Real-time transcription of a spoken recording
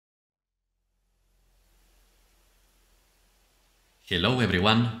Hello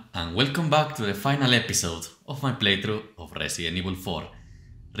everyone, and welcome back to the final episode of my playthrough of Resident Evil 4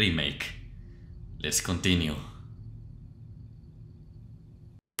 Remake. Let's continue.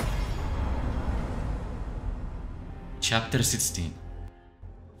 Chapter 16.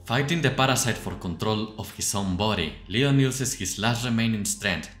 Fighting the parasite for control of his own body, Leon uses his last remaining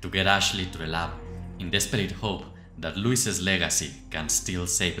strength to get Ashley to the lab, in desperate hope that Luis's legacy can still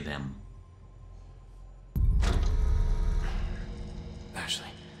save them.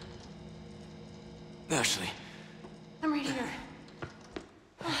 Ashley. I'm right here.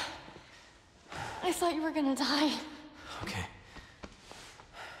 I thought you were gonna die. Okay.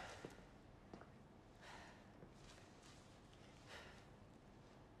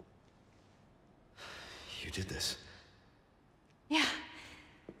 You did this. Yeah.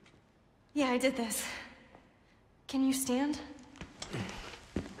 Yeah, I did this. Can you stand?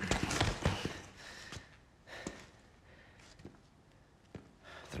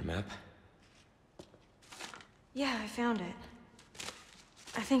 The map? Yeah, I found it.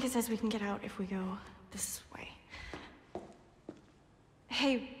 I think it says we can get out if we go this way.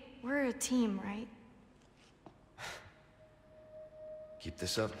 Hey, we're a team, right? Keep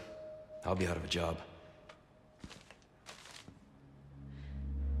this up, I'll be out of a job.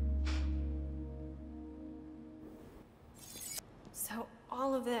 So,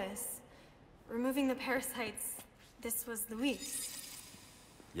 all of this, removing the parasites, this was Luis.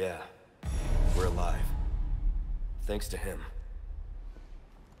 Yeah, we're alive. Thanks to him.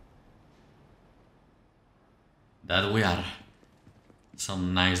 That we are.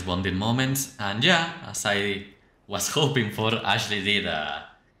 Some nice bonding moments, and yeah, as I was hoping for, Ashley did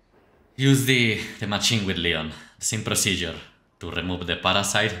use the machine with Leon. The same procedure to remove the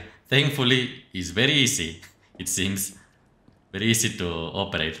parasite. Thankfully, it's very easy, it seems. Very easy to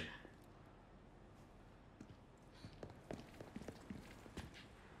operate.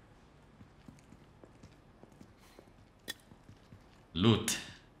 Loot.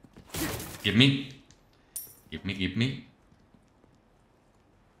 Give me. Give me.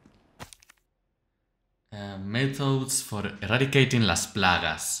 Methods for eradicating las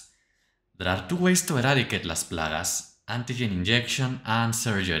plagas. There are two ways to eradicate las plagas: antigen injection and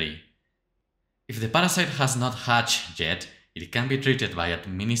surgery. If the parasite has not hatched yet, it can be treated by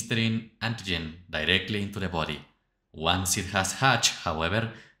administering antigen directly into the body. Once it has hatched,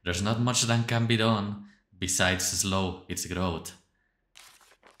 however, there's not much that can be done besides slow its growth.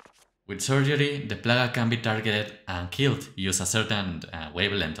 With surgery, the plaga can be targeted and killed using a certain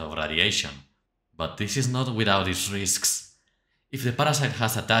wavelength of radiation. But this is not without its risks. If the parasite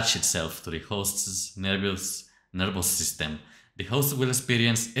has attached itself to the host's nervous system, the host will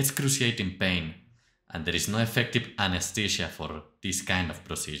experience excruciating pain, and there is no effective anesthesia for this kind of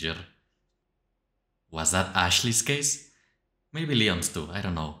procedure. Was that Ashley's case? Maybe Leon's too, I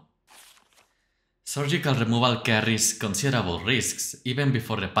don't know. Surgical removal carries considerable risks even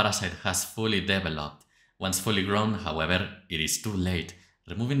before the parasite has fully developed. Once fully grown, however, it is too late.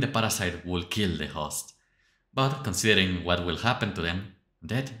 Removing the parasite will kill the host. But considering what will happen to them,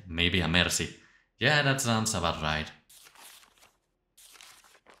 death may be a mercy. Yeah, that sounds about right.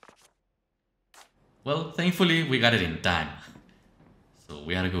 Well, thankfully we got it in time. So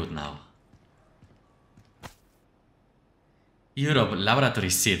we are good now. Europe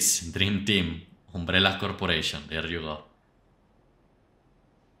Laboratory Seats, Dream Team, Umbrella Corporation, there you go.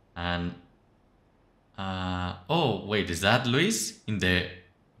 And oh wait, is that Luis in the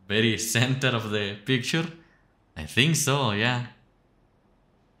very center of the picture? I think so, yeah.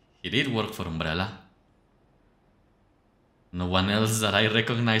 He did work for Umbrella. No one else that I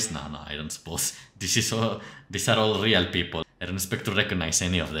recognize? No, I don't suppose. These are all real people. I don't expect to recognize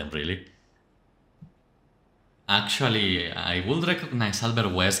any of them, really. Actually, I would recognize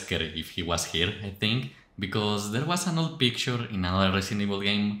Albert Wesker if he was here, I think, because there was an old picture in another Resident Evil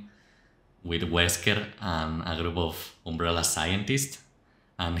game with Wesker and a group of Umbrella scientists,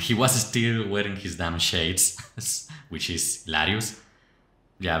 and he was still wearing his damn shades, which is hilarious.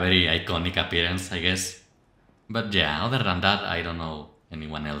 Yeah, very iconic appearance, I guess. But yeah, other than that, I don't know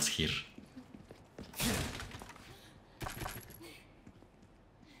anyone else here.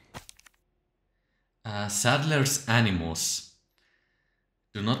 Sadler's Animus.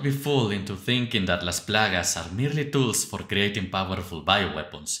 Do not be fooled into thinking that Las Plagas are merely tools for creating powerful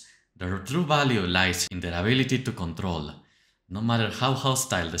bioweapons. Their true value lies in their ability to control. No matter how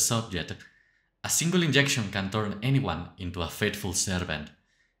hostile the subject, a single injection can turn anyone into a faithful servant.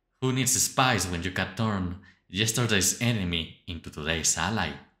 Who needs spies when you can turn yesterday's enemy into today's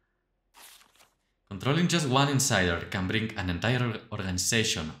ally? Controlling just one insider can bring an entire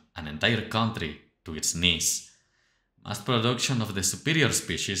organization, an entire country, to its knees. Mass production of the superior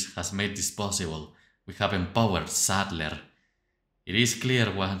species has made this possible. We have empowered Sadler. It is clear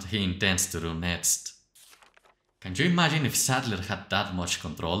what he intends to do next. Can you imagine if Sadler had that much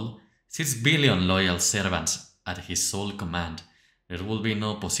control? 6 billion loyal servants at his sole command. There will be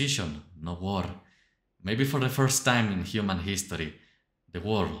no opposition, no war. Maybe for the first time in human history, the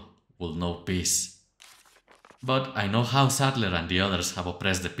world will know peace. But I know how Sadler and the others have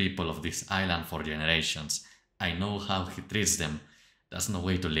oppressed the people of this island for generations. I know how he treats them. There's no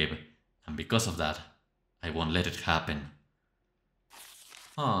way to live. And because of that, I won't let it happen.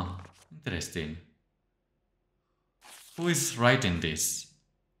 Oh, interesting. Who is writing this?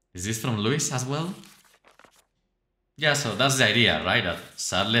 Is this from Luis as well? Yeah, so that's the idea, right? That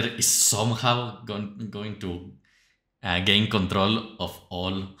Sadler is somehow going to gain control of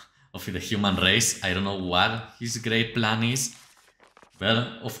all of the human race. I don't know what his great plan is.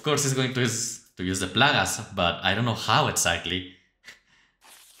 Well, of course he's going to use the plagas, but I don't know how exactly.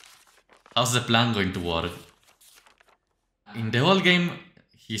 How's the plan going to work? In the whole game,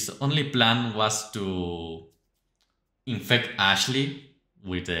 his only plan was to infect Ashley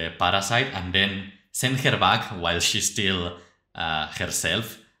with a parasite and then send her back while she's still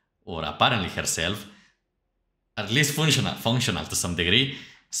herself, or apparently herself, at least functional to some degree.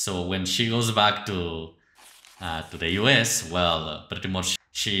 So when she goes back to the US, well, pretty much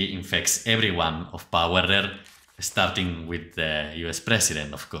she infects everyone of power there, starting with the US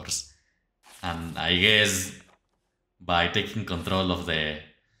president, of course. And I guess by taking control of the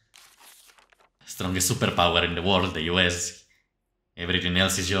strongest superpower in the world, the US, everything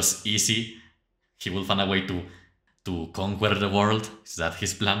else is just easy. He will find a way to conquer the world. Is that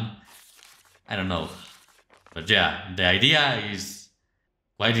his plan? I don't know. But yeah, the idea is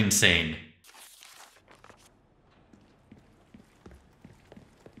quite insane.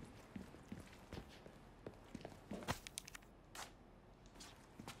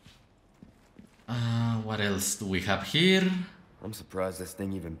 What else do we have here? I'm surprised this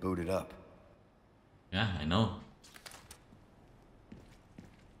thing even booted up. Yeah, I know.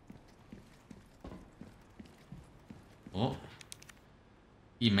 Oh.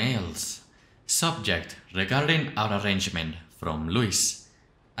 Emails. Subject: regarding our arrangement, from Luis.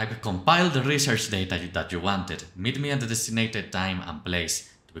 I've compiled the research data that you wanted. Meet me at the designated time and place.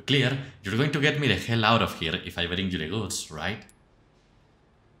 To be clear, you're going to get me the hell out of here if I bring you the goods, right?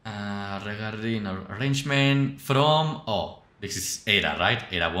 Regarding our arrangement from... Oh, this is Ada, right?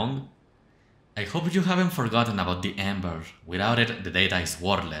 Ada Wong. I hope you haven't forgotten about the Ember. Without it, the data is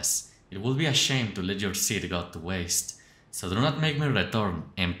worthless. It will be a shame to let your seed go to waste. So do not make me return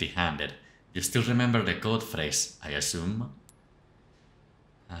empty-handed. You still remember the code phrase, I assume?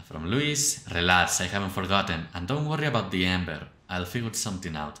 From Luis, relax, I haven't forgotten, and don't worry about the Ember. I'll figure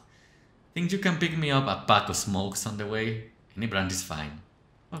something out. Think you can pick me up a pack of smokes on the way? Any brand is fine.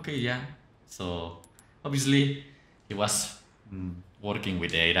 Okay, yeah. So, obviously, he was working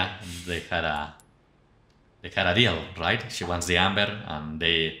with Ada, and they had a deal, right? She wants the Amber,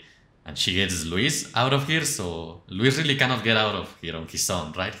 and she gets Luis out of here, so Luis really cannot get out of here on his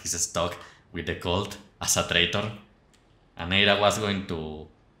own, right? He's stuck with the cult as a traitor, and Ada was going to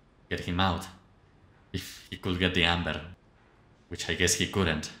get him out if he could get the Amber, which I guess he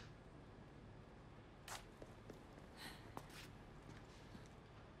couldn't.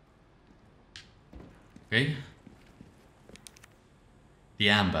 Okay. The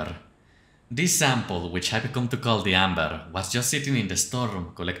Amber. This sample, which I've come to call the Amber, was just sitting in the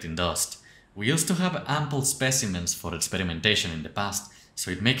storeroom collecting dust. We used to have ample specimens for experimentation in the past,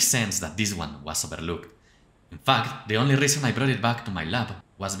 so it makes sense that this one was overlooked. In fact, the only reason I brought it back to my lab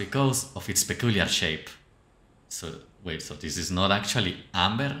was because of its peculiar shape. So, wait, so this is not actually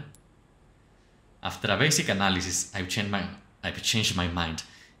amber? After a basic analysis, I've changed my mind.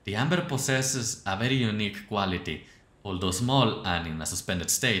 The amber possesses a very unique quality. Although small and in a suspended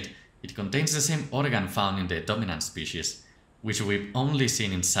state, it contains the same organ found in the dominant species, which we've only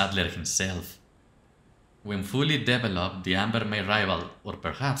seen in Sadler himself. When fully developed, the amber may rival, or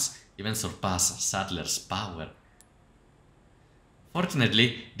perhaps even surpass, Sadler's power.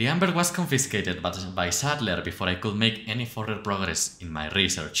 Fortunately, the amber was confiscated by Sadler before I could make any further progress in my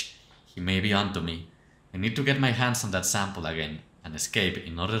research. He may be onto me. I need to get my hands on that sample again and escape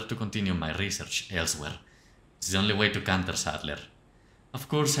in order to continue my research elsewhere. It's the only way to counter Sadler. Of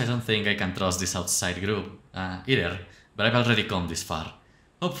course, I don't think I can trust this outside group either, but I've already come this far.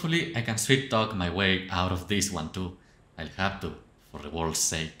 Hopefully, I can sweet talk my way out of this one too. I'll have to, for the world's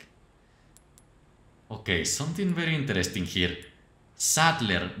sake. Okay, something very interesting here.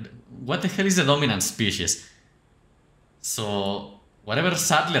 Sadler, what the hell is the dominant species? So, whatever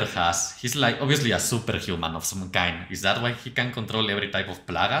Sadler has, he's like obviously a superhuman of some kind. Is that why he can control every type of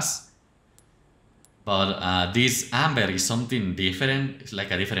plagas? But this Amber is something different. It's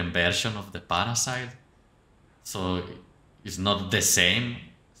like a different version of the parasite. So it's not the same.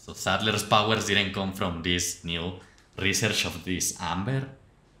 So Sadler's powers didn't come from this new research of this Amber.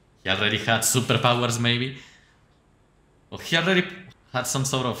 He already had superpowers maybe. Or he already had some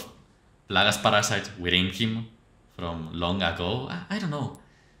sort of plagas parasite within him from long ago. I don't know.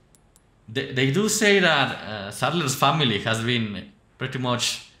 They do say that Sadler's family has been pretty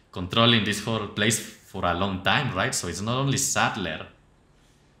much controlling this whole place for a long time, right? So it's not only Sadler.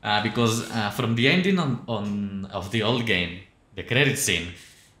 Because from the ending of the old game, the credit scene,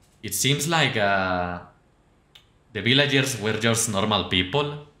 it seems like the villagers were just normal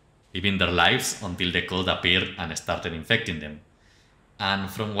people living their lives until the cult appeared and started infecting them.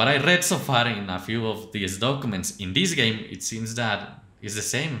 And from what I read so far in a few of these documents, in this game, it seems that it's the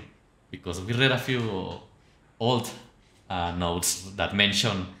same. Because we read a few old notes that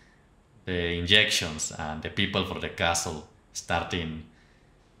mention the injections and the people for the castle starting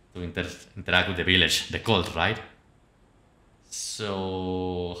to interact with the village, the cult, right?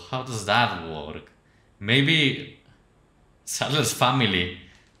 So how does that work? Maybe Sadler's family,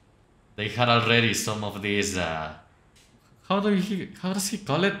 they had already some of these, how does he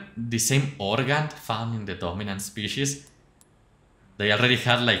call it? The same organ found in the dominant species. They already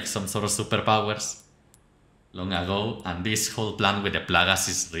had like some sort of superpowers long ago, and this whole plan with the plagas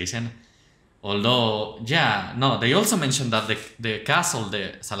is recent. Although, yeah, no, they also mentioned that the castle,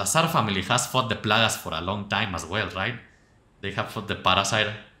 the Salazar family, has fought the plagas for a long time as well, right? They have fought the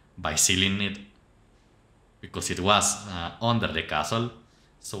parasite by sealing it because it was under the castle.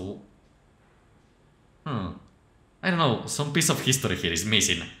 So, I don't know, some piece of history here is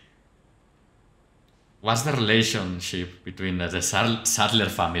missing. What's the relationship between the Sadler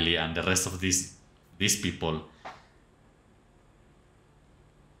family and the rest of these people?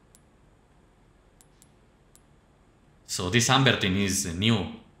 So this Amber thing is new.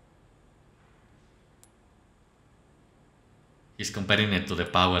 He's comparing it to the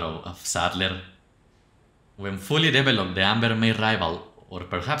power of Sadler. When fully developed, the Amber may rival or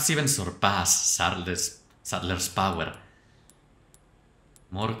perhaps even surpass Sadler's power.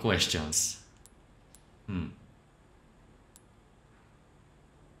 More questions.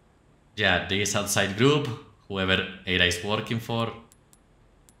 Yeah, this outside group, whoever Ada is working for.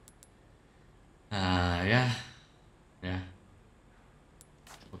 Yeah.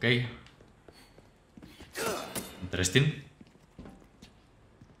 Okay. Interesting.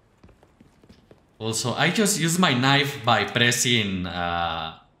 Also, I just use my knife by pressing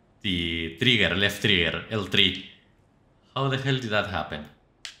the trigger, left trigger, L3. How the hell did that happen?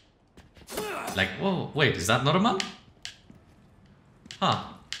 Like, whoa, wait, is that normal? Huh.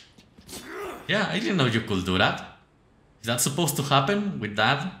 Yeah, I didn't know you could do that. Is that supposed to happen with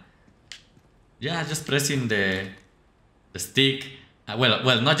that? Yeah, just pressing the stick.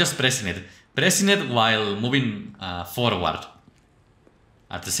 Well, not just pressing it. Pressing it while moving forward.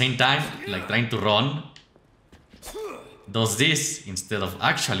 At the same time, like trying to run. Does this instead of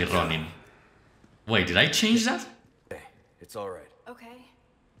actually running. Wait, did I change that? Hey, it's all right. Okay,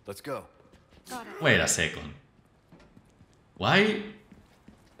 Let's go. got it. Wait a second. Why?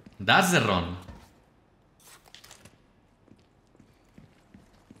 That's the run.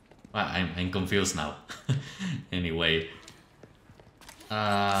 Well, I'm confused now. Anyway.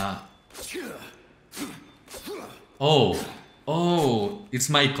 Oh, it's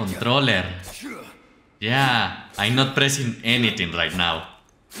my controller. Yeah, I'm not pressing anything right now.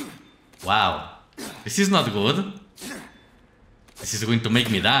 Wow, this is not good. This is going to make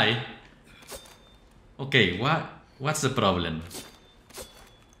me die. Okay, what's the problem?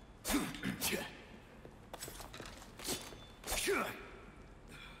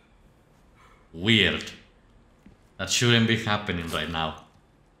 Weird. That shouldn't be happening right now.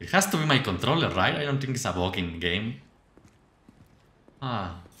 It has to be my controller, right? I don't think it's a bug in the game.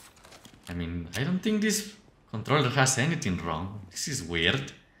 I mean, I don't think this controller has anything wrong. This is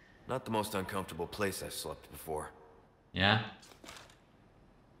weird. Not the most uncomfortable place I've slept before. Yeah.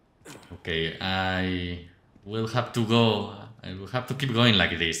 Okay, I will have to go. I will have to keep going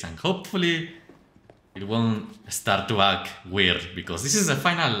like this, and hopefully it won't start to act weird, because this is the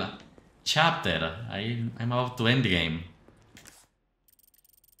final chapter. I'm about to end the game.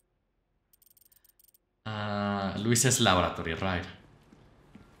 Luis's laboratory, right?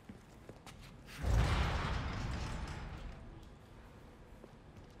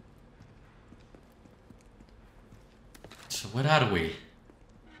 So where are we?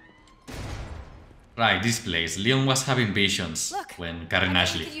 Right, this place. Leon was having visions Look, when Karen I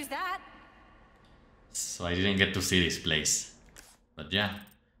Ashley. could use that. So I didn't get to see this place. But yeah.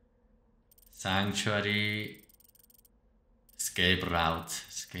 Sanctuary. Escape route.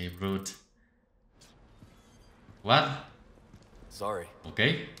 Escape route. What? Sorry.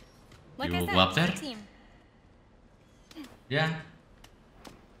 Okay. Like You I said, go up there? we're a team. Yeah.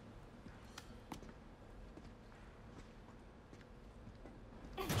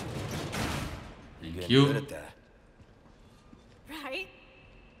 You're getting you. good at that. Right?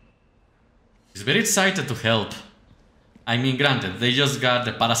 He's very excited to help. I mean, granted, they just got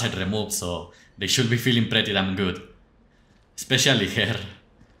the parasite removed, so they should be feeling pretty damn good. Especially her.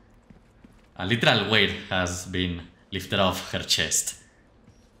 A literal weight has been lifted off her chest.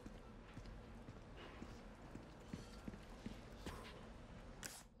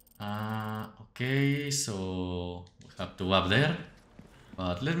 Okay, so we have to go up there.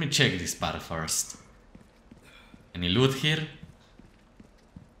 But let me check this part first. Any loot here?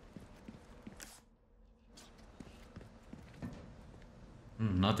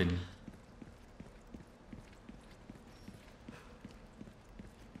 Nothing.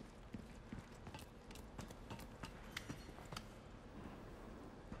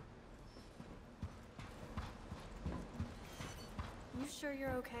 You sure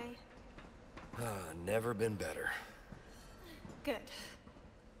you're okay? Never been better. Good.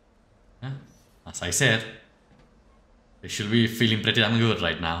 Yeah, as I said, they should be feeling pretty damn good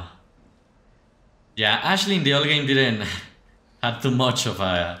right now. Yeah, Ashley in the old game didn't had too much of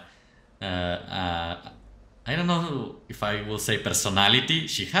a I don't know if I will say personality.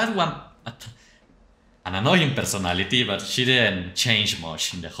 She had an annoying personality, but she didn't change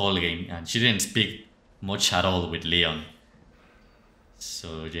much in the whole game, and she didn't speak much at all with Leon.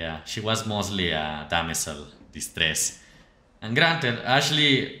 So yeah, she was mostly a damsel distress. And granted,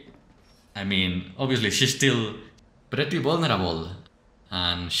 Ashley, I mean, obviously she's still pretty vulnerable,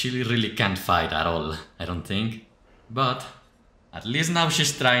 and she really can't fight at all, I don't think. But at least now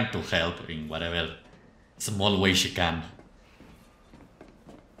she's trying to help in whatever small way she can.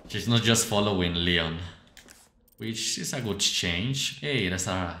 She's not just following Leon, which is a good change. Hey, there's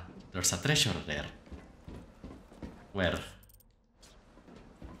a treasure there. Where?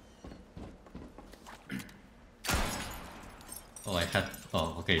 Oh, I had.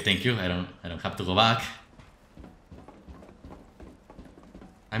 Oh, okay. Thank you. I don't have to go back.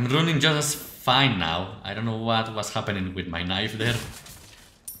 I'm running just fine now. I don't know what was happening with my knife there,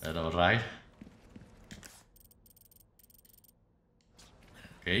 but all right.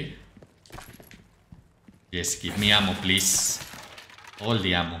 Okay. Yes, give me ammo, please. All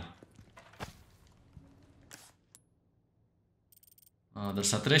the ammo. Oh,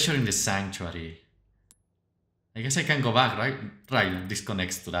 there's a treasure in the sanctuary. I guess I can go back, right? Right, this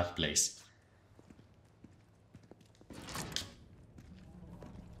connects to that place.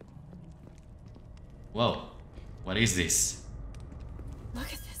 Whoa, what is this? Look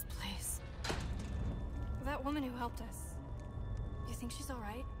at this place. That woman who helped us. You think she's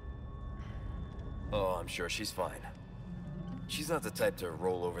alright? Oh, I'm sure she's fine. She's not the type to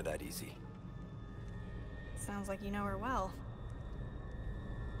roll over that easy. Sounds like you know her well.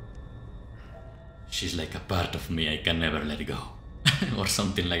 She's like a part of me I can never let go. Or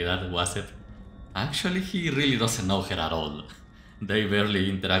something like that, was it? Actually, he really doesn't know her at all. They barely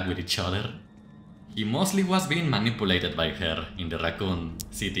interact with each other. He mostly was being manipulated by her in the Raccoon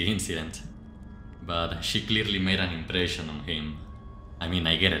City incident. But she clearly made an impression on him. I mean,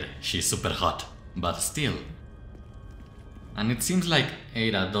 I get it, she's super hot, but still. And it seems like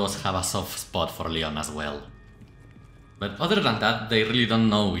Ada does have a soft spot for Leon as well. But other than that, they really don't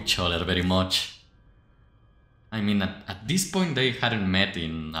know each other very much. I mean, at this point they hadn't met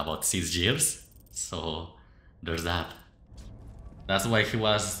in about 6 years, so there's that. That's why he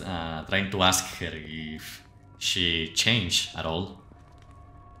was trying to ask her if she changed at all.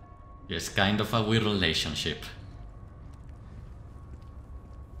 It's kind of a weird relationship.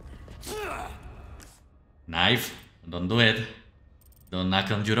 Knife, don't do it. Don't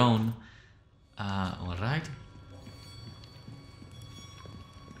knock on your own. Alright.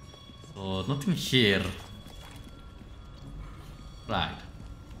 So, nothing here. Right.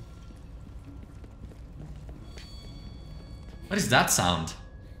 What is that sound?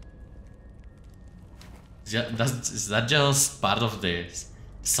 Is that just part of the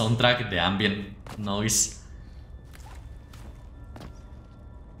soundtrack, the ambient noise?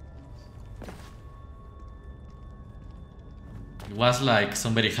 It was like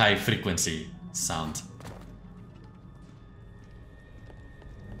some very high frequency sound.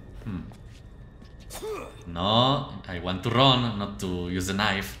 No, I want to run, not to use the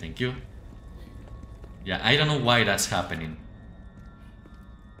knife, thank you. Yeah, I don't know why that's happening.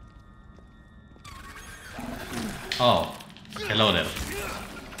 Oh, hello there.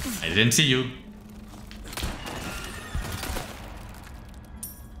 I didn't see you.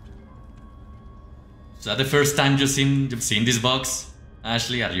 Is that the first time you've seen this box?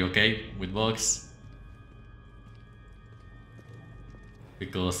 Ashley, are you okay with box?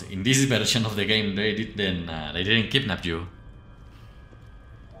 Because in this version of the game they didn't kidnap you.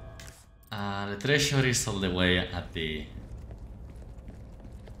 The treasure is all the way at the...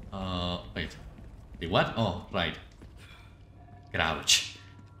 wait. The what? Oh, right. Crouch.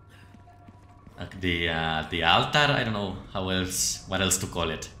 The altar, I don't know what else to call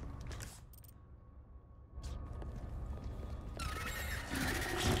it.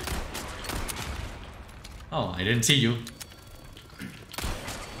 Oh, I didn't see you.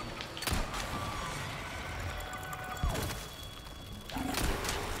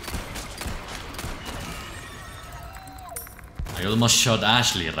 I almost shot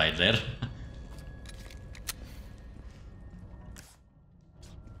Ashley right there.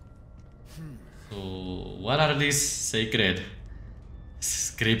 So, what are these sacred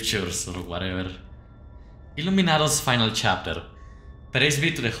scriptures or whatever? Illuminado's final chapter. Praise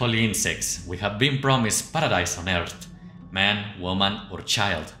be to the holy insects. We have been promised paradise on earth. Man, woman, or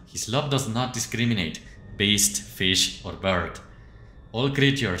child. His love does not discriminate. Beast, fish, or bird. All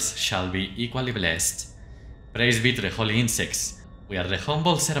creatures shall be equally blessed. Praise be to the holy insects. We are the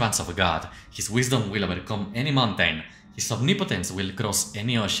humble servants of God. His wisdom will overcome any mountain. His omnipotence will cross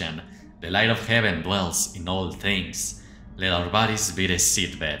any ocean. The light of heaven dwells in all things. Let our bodies be the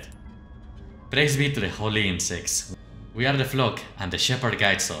seedbed. Praise be to the holy insects. We are the flock, and the shepherd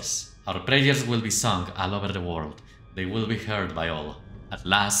guides us. Our prayers will be sung all over the world. They will be heard by all. At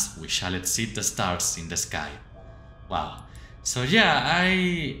last, we shall exceed the stars in the sky. Wow. So yeah,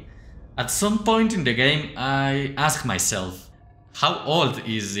 at some point in the game, I asked myself, how old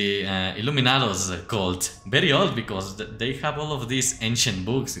is the Illuminados cult? Very old, because they have all of these ancient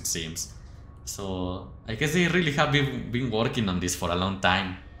books, it seems. So I guess they really have been working on this for a long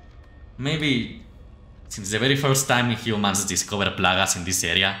time. Maybe since the very first time humans discovered plagas in this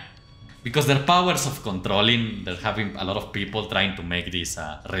area. Because their powers of controlling, they're having a lot of people trying to make this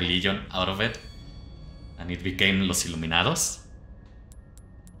religion out of it. And it became Los Illuminados.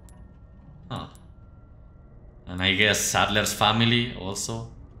 Huh. And I guess Sadler's family also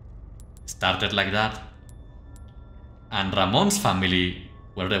started like that. And Ramon's family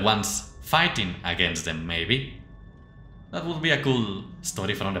were the ones fighting against them, maybe. That would be a cool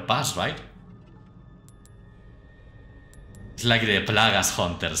story from the past, right? It's like the plagas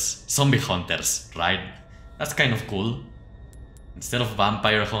hunters, zombie hunters, right? That's kind of cool. Instead of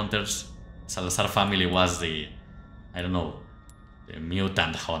vampire hunters, Salazar family was the, I don't know, the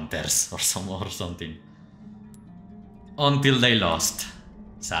mutant hunters or something. Until they lost,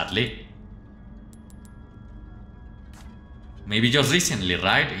 sadly. Maybe just recently,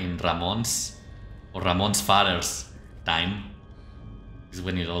 right? In Ramon's father's time is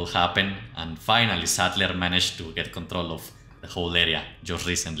when it all happened, and finally Sadler managed to get control of the whole area just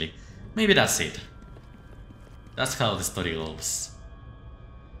recently. Maybe that's it. That's how the story goes.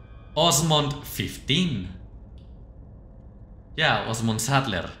 Osmond 15. Yeah, Osmond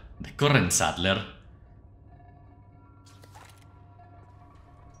Sadler, the current Sadler.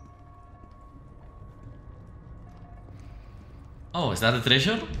 Oh, is that a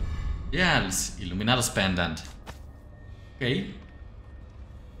treasure? Yeah, it's Illuminado's pendant. Okay.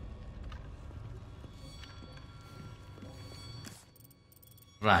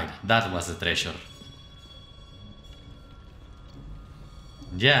 Right, that was the treasure.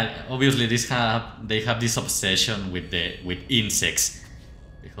 Yeah, obviously they have this obsession with insects.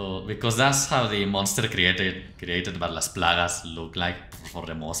 Because that's how the monster created by Las Plagas look like, for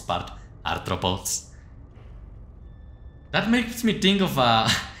the most part. Arthropods. That makes me think of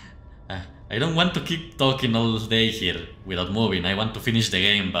I don't want to keep talking all day here without moving. I want to finish the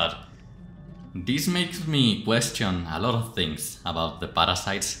game, but this makes me question a lot of things about the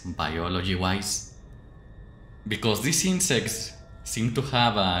parasites biology-wise. Because these insects seem to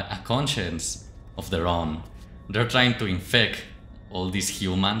have a conscience of their own. They're trying to infect all these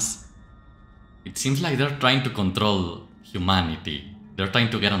humans. It seems like they're trying to control humanity. They're trying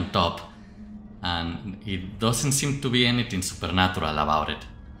to get on top. And it doesn't seem to be anything supernatural about it.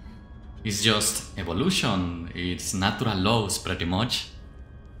 It's just evolution, it's natural laws pretty much.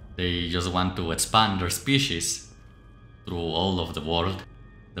 They just want to expand their species through all of the world.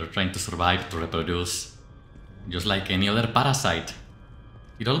 They're trying to survive, to reproduce, just like any other parasite.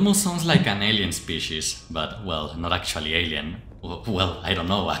 It almost sounds like an alien species, but well, not actually alien. Well, I don't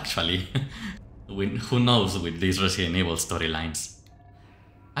know actually. Who knows with these Resident Evil storylines.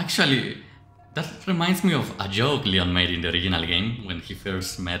 Actually, that reminds me of a joke Leon made in the original game when he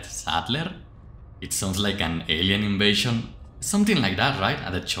first met Sadler. It sounds like an alien invasion. Something like that, right?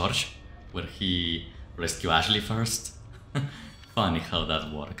 At the church, where he rescued Ashley first. Funny how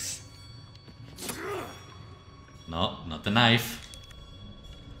that works. No, not the knife.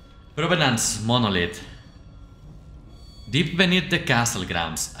 Provenance monolith. Deep beneath the castle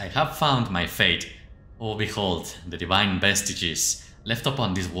grounds, I have found my fate. Oh, behold, the divine vestiges left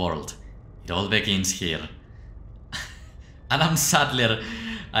upon this world. It all begins here. Adam Sadler.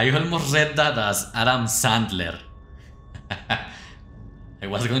 I almost read that as Adam Sandler. I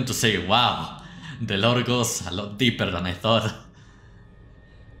was going to say, wow, the lore goes a lot deeper than I thought.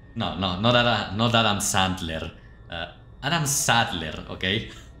 No, not Adam Sandler. Adam Sadler,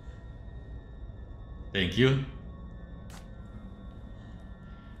 okay? Thank you.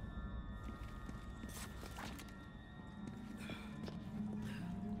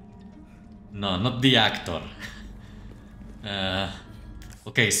 No, not the actor.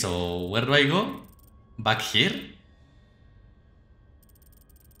 Okay, so where do I go? Back here?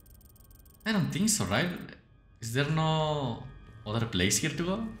 I don't think so, right? Is there no other place here to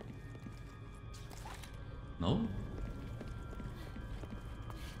go? No?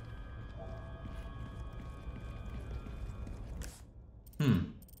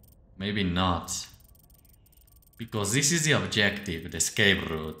 Maybe not. Because this is the objective, the escape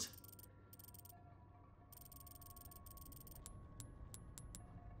route.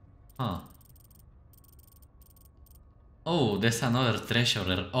 Huh. Oh, there's another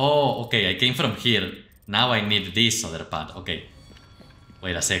treasure. Oh, okay, I came from here. Now I need this other path. Okay.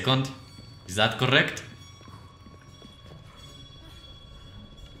 Wait a second. Is that correct?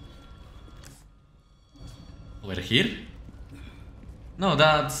 Over here? No,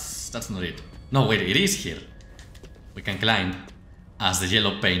 that's not it. No, wait, it is here. We can climb, as the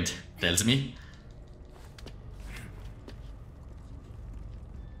yellow paint tells me.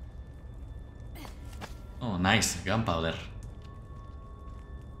 Oh, nice, gunpowder.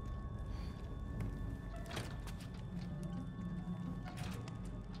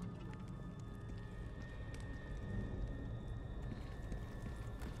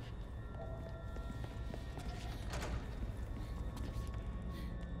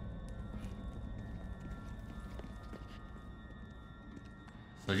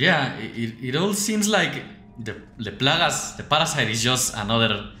 So yeah, it all seems like the plagas, the parasite is just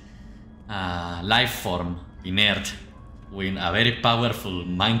another life form in Earth with a very powerful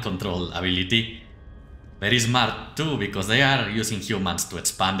mind control ability. Very smart too, because they are using humans to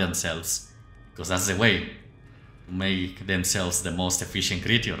expand themselves. Because that's the way to make themselves the most efficient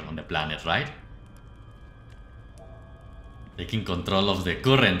creature on the planet, right? Taking control of the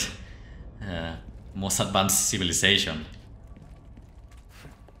current most advanced civilization.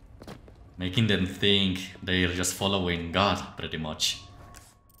 Making them think they're just following God, pretty much.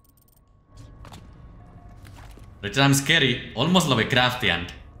 Pretty damn scary, almost Lovecraftian.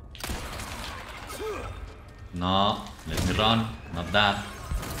 No, let me run, not that.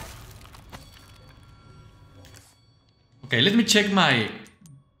 Okay, let me check my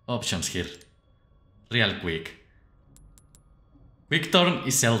options here. Real quick. Quick turn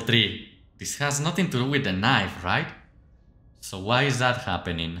is L3. This has nothing to do with the knife, right? So why is that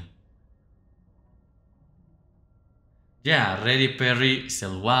happening? Yeah, ready parry is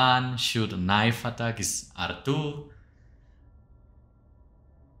L1, shoot knife attack is R2.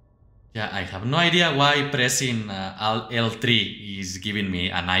 Yeah, I have no idea why pressing L3 is giving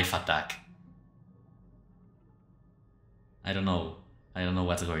me a knife attack. I don't know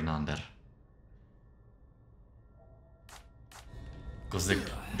what's going on there. Because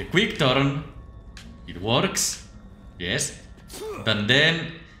the quick turn, it works, yes. But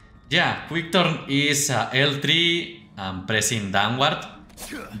then, yeah, quick turn is L3. I'm pressing downward,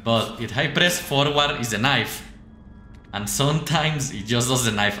 but if I press forward is the knife, and sometimes it just does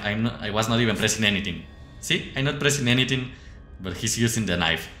the knife. I was not even pressing anything. See, I'm not pressing anything, but he's using the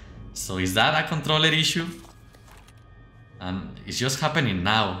knife. So is that a controller issue? And it's just happening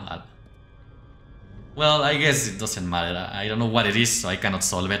now. Well, I guess it doesn't matter. I don't know what it is, so I cannot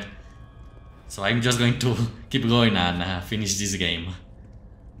solve it. So I'm just going to keep going and finish this game.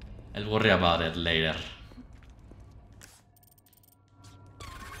 I'll worry about it later.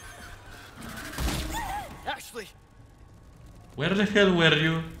 Where the hell were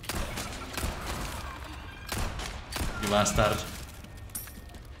you? You bastard.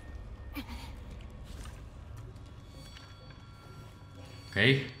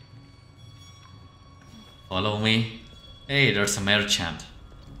 Okay. Follow me. Hey, there's a merchant.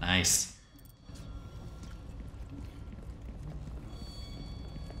 Nice.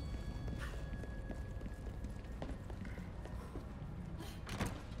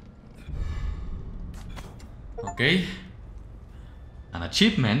 Okay. An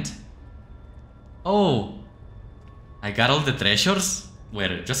achievement? Oh! I got all the treasures?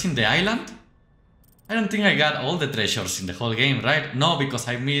 Where, just in the island? I don't think I got all the treasures in the whole game, right? No, because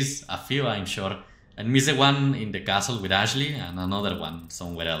I missed a few, I'm sure. I missed the one in the castle with Ashley and another one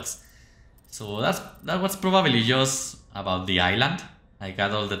somewhere else. So that was probably just about the island. I got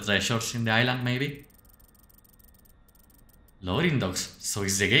all the treasures in the island, maybe. Loading dogs. So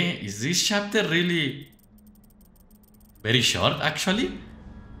is this chapter really very short, actually?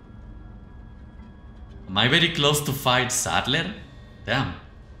 Am I very close to fight Sadler? Damn.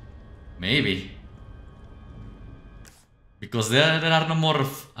 Maybe. Because there are no more...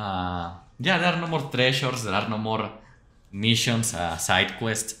 there are no more treasures, there are no more missions, side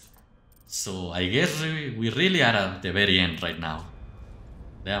quests. So I guess we really are at the very end right now.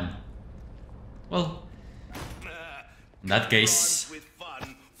 Damn. Well, in that case... With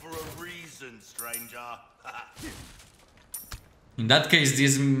fun for a reason, stranger. In that case,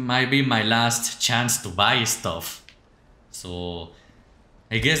 this might be my last chance to buy stuff. So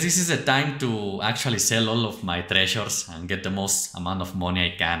I guess this is the time to actually sell all of my treasures and get the most amount of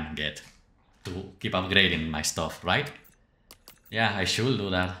money I can get to keep upgrading my stuff, right? Yeah, I should do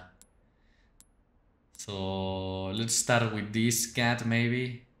that. So let's start with this cat,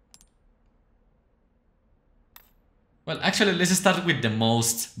 maybe. Well, actually, let's start with the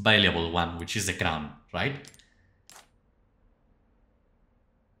most valuable one, which is the crown, right?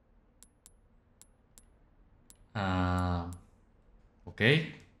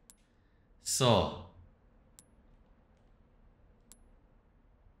 Okay. So,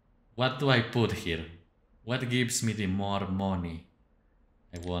 what do I put here? What gives me the more money?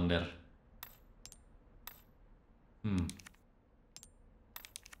 I wonder.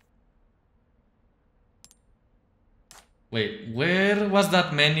 Wait, where was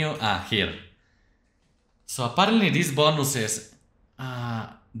that menu? Ah, here. So apparently these bonuses,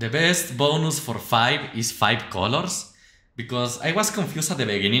 the best bonus for 5 is 5 colors. Because I was confused at the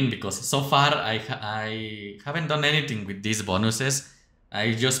beginning because so far I haven't done anything with these bonuses.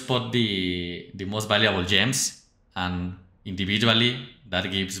 I just put the most valuable gems, and individually that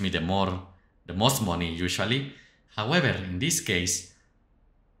gives me the most money usually. However, in this case,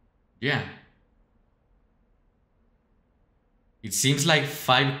 yeah, it seems like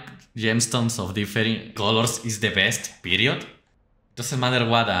 5 gemstones of different colors is the best, period. Doesn't matter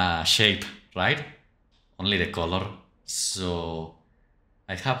what shape, right? Only the color. So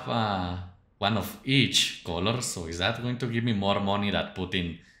I have one of each color. So is that going to give me more money than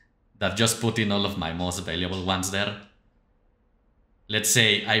just putting all of my most valuable ones there? Let's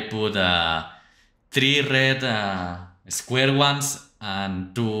say I put 3 red square ones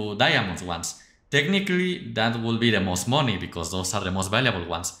and 2 diamond ones. Technically, that will be the most money because those are the most valuable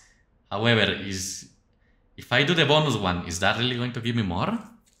ones. However, if I do the bonus one, is that really going to give me more?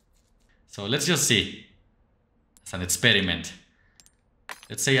 So let's just see. As an experiment.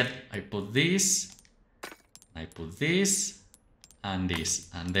 Let's say I put this, I put this, and this.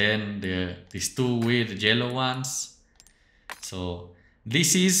 And then these 2 with yellow ones. So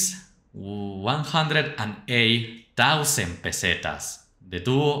this is 108,000 pesetas. The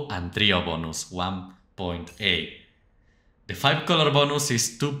duo and trio bonus, 1.8. The 5 color bonus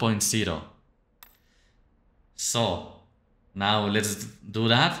is 2.0. So now let's do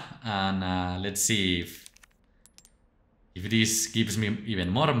that and let's see if this gives me even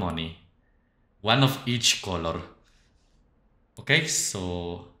more money. One of each color. Okay,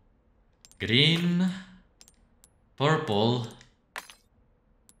 so green, purple,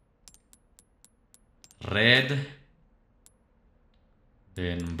 red,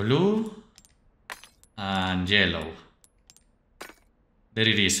 then blue, and yellow. There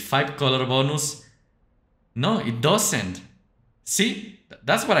it is, 5 color bonus. No, it doesn't. See,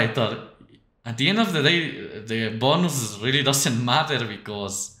 that's what I thought. At the end of the day, the bonus really doesn't matter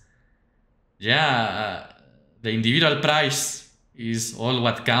because, yeah, the individual price is all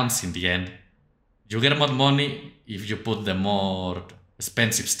what counts in the end. You get more money if you put the more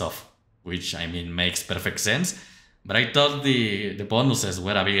expensive stuff, which, I mean, makes perfect sense. But I thought the bonuses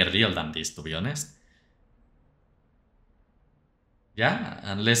were a bigger deal than this, to be honest. Yeah,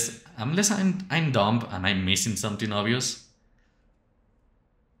 unless I'm dumb and I'm missing something obvious.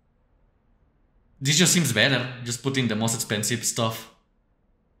 This just seems better, just putting the most expensive stuff.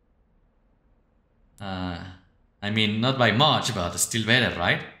 I mean, not by much, but still better,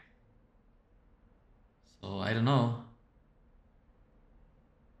 right? So, I don't know.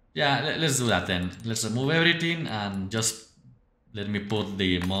 Yeah, let's do that then. Let's remove everything and just let me put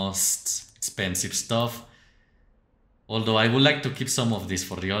the most expensive stuff. Although I would like to keep some of this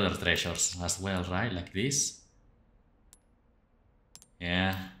for the other treasures as well, right? Like this.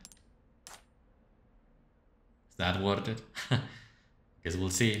 Yeah. Is that worth it? Guess we'll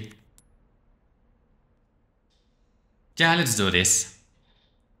see. Yeah, let's do this.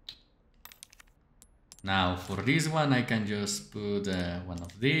 Now for this one I can just put one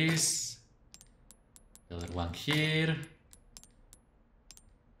of these, the other one here,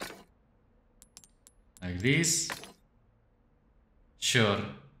 like this. Sure.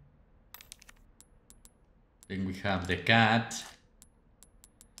 Then we have the cat.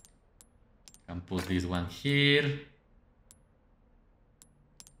 Can put this one here,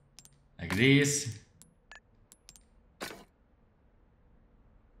 like this.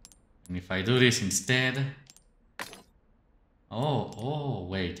 And if I do this instead... Oh,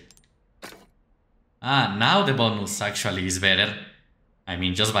 wait. Ah, now the bonus actually is better. I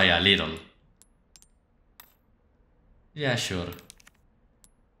mean, just by a little. Yeah, sure.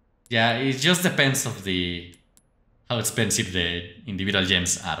 Yeah, it just depends of how expensive the individual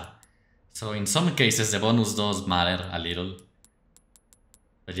gems are. So in some cases the bonus does matter a little.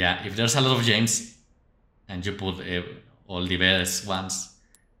 But yeah, if there's a lot of gems and you put all the best ones,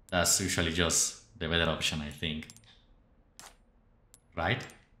 that's usually just the better option, I think. Right?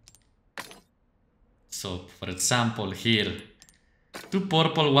 So, for example, here, 2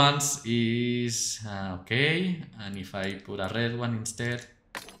 purple ones is okay. And if I put a red one instead,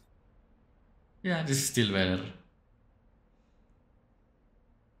 yeah, this is still better.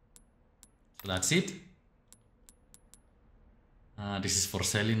 So that's it. This is for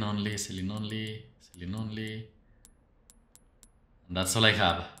selling only, selling only, selling only. And that's all I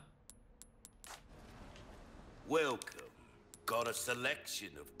have. Welcome. Got a selection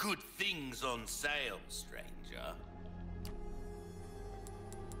of good things on sale, stranger.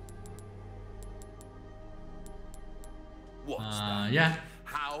 What's that? Yeah.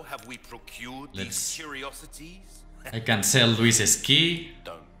 How have we procured these curiosities? I can sell Luis's key,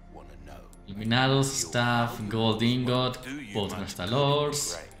 Don't want to know. Iluminados, staff, gold ingot, both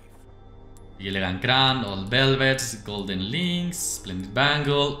Nostalors, the elegant crown, old velvets, golden links, splendid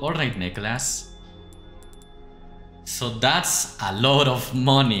bangle, ornate necklace. So that's a lot of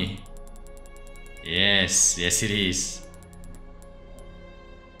money. Yes, yes it is.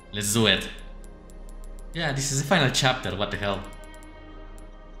 Let's do it. Yeah, this is the final chapter, what the hell.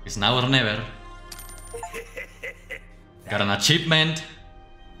 It's now or never. Got an achievement,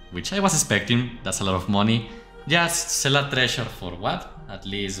 which I was expecting, that's a lot of money. Just sell a treasure for what? At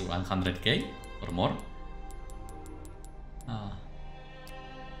least 100k or more.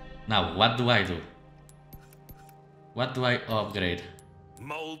 Now, what do I do? What do I upgrade?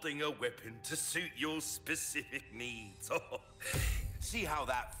 Molding a weapon to suit your specific needs. See how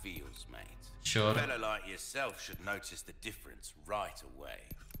that feels, mate. Sure. A fella like yourself should notice the difference right away.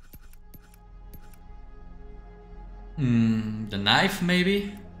 The knife,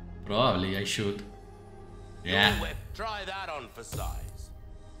 maybe? Probably, I should. Yeah. Try that on for size.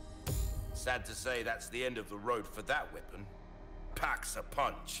 Sad to say that's the end of the road for that weapon. Packs a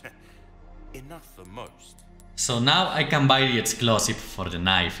punch. Enough for most. So now I can buy the exclusive for the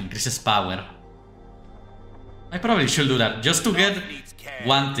knife, increases power. I probably should do that, just to get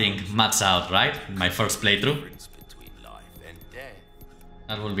one thing maxed out, right? In my first playthrough.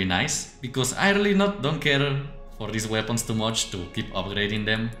 That will be nice, because I really don't care for these weapons too much to keep upgrading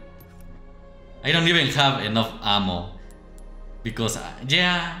them. I don't even have enough ammo, because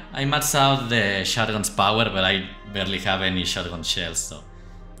yeah, I maxed out the shotgun's power, but I barely have any shotgun shells, so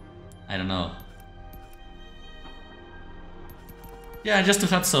I don't know. Yeah, just to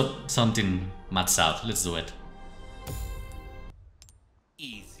have something maxed out, let's do it.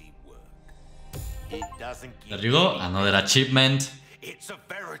 Easy work. It doesn't There you go, another achievement. It's a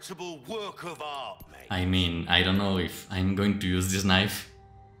veritable work of art, mate. I mean, I don't know if I'm going to use this knife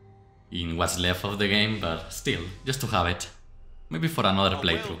in what's left of the game, but still, just to have it. Maybe for another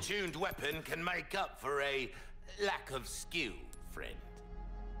playthrough. A well-tuned weapon can make up for a lack of skill, friend.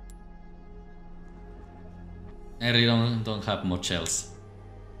 I really don't have much else.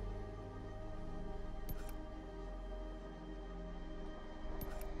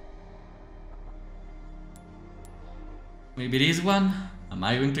 Maybe this one? Am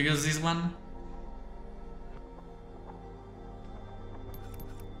I going to use this one?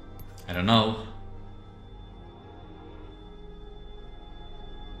 I don't know.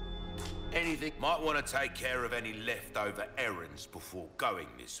 Anything might want to take care of any leftover errands before going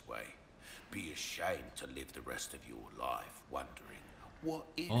this way. Be ashamed to live the rest of your life wondering, what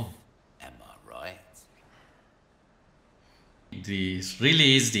if? Oh. Am I right? This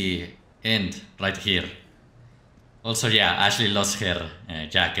really is the end right here. Also, yeah, Ashley lost her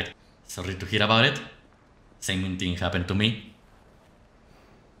jacket. Sorry to hear about it. Same thing happened to me.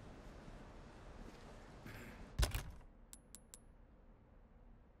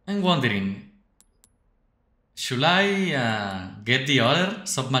 I'm wondering, should I get the other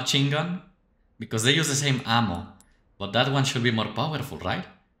submachine gun? Because they use the same ammo, but that one should be more powerful, right?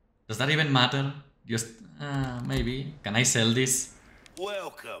 Does that even matter? Just, maybe. Can I sell this?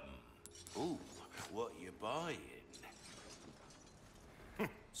 Welcome. Ooh, what you buying?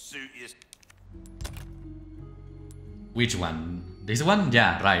 Suit is... Which one? This one?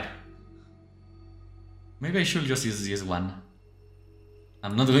 Yeah, right. Maybe I should just use this one.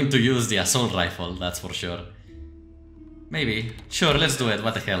 I'm not going to use the assault rifle, that's for sure. Maybe. Sure, let's do it.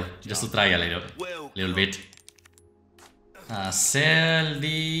 What the hell? Just to try a little bit. Sell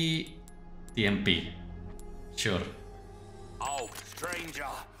the TMP. Sure. Oh, stranger.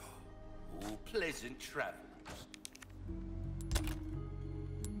 Oh, pleasant travels.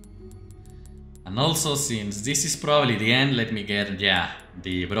 And also, since this is probably the end, let me get, yeah,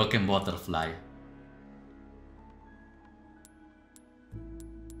 the broken butterfly.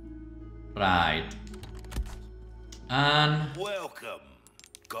 Right. And Welcome.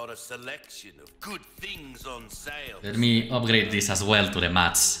 Got a selection of good things on sale. let me upgrade this as well to the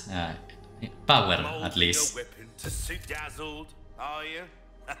mats. Power, at least. Your weapon to suit dazzled, are you?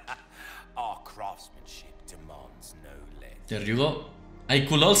 Our craftsmanship demands no less. There you go. I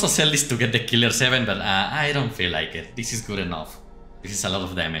could also sell this to get the Killer 7, but I don't feel like it. This is good enough. This is a lot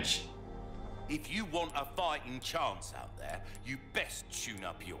of damage. If you want a fighting chance out there, you best tune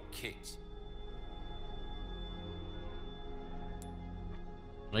up your kit.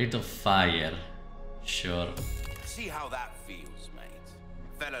 Rate of fire. Sure. See how that feels, mate.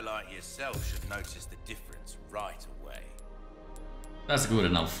 A fella like yourself should notice the difference right away. That's good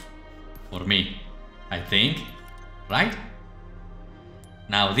enough. For me. I think. Right?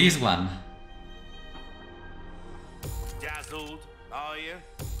 Now this one. Dazzled, are you?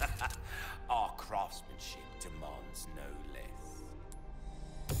 Our craftsmanship demands no less.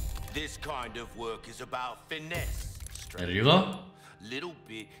 This kind of work is about finesse. There you go. Little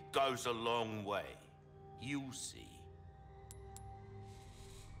bit goes a long way. You'll see.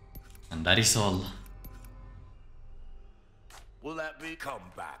 And that is all. Will that be come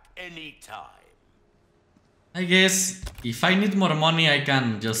back anytime? I guess if I need more money, I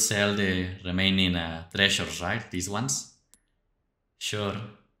can just sell the remaining treasures, right? These ones. Sure.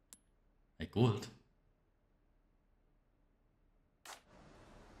 I could.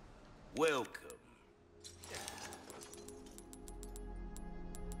 Welcome.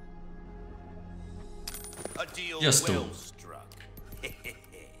 A deal Just well two. struck.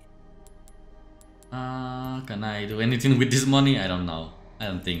 Can I do anything with this money? I don't know. I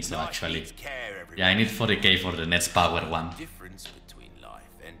don't think so, Life actually. needs care, everyone. Yeah, I need 40k for the next power one. Difference between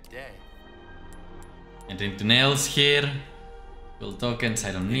life and death. Anything else here? Gold tokens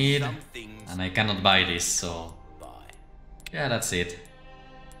I don't need. Some things And I cannot buy this, so... buy. yeah, that's it.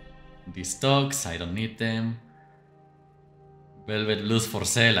 These stocks, I don't need them. Velvet blues for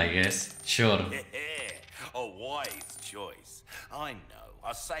sale, I guess. Sure. A wise choice. I know,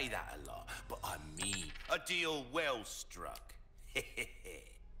 I say that a lot, but I mean a deal well struck.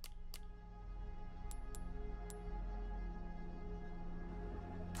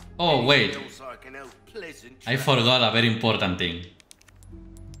 Oh, wait. Feels like an old pleasant I trap. forgot a very important thing.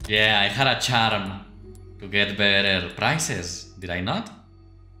 Yeah, I had a charm to get better prices. Did I not?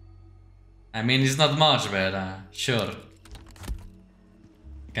 I mean, it's not much, but sure.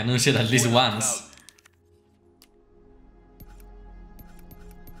 I can use it at least once.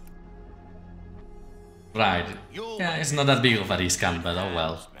 Right. Yeah, it's not that big of a discount, but oh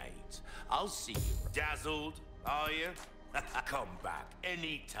well. Mate, I'll see you. Dazzled, are you? Come back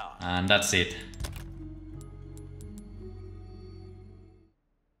anytime. And that's it.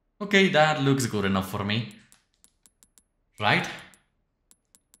 Okay, that looks good enough for me. Right?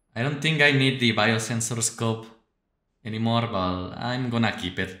 I don't think I need the biosensor scope anymore, but I'm gonna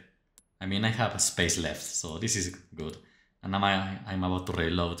keep it. I mean, I have space left, so this is good. And now I'm about to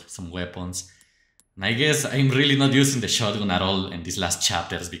reload some weapons. And I guess I'm really not using the shotgun at all in these last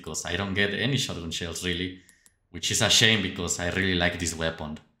chapters because I don't get any shotgun shells really. Which is a shame because I really like this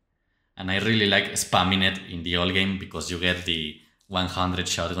weapon. And I really like spamming it in the old game because you get the 100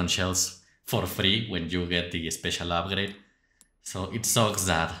 shotgun shells for free when you get the special upgrade. So it sucks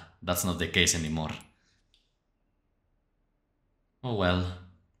that that's not the case anymore. Oh well.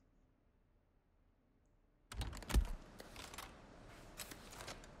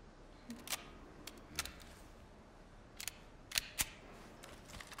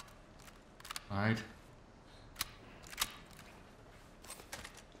 Alright.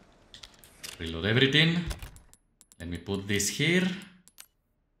 Reload everything. Let me put this here.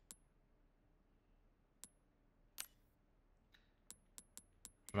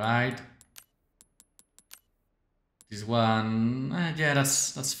 Right. This one, yeah,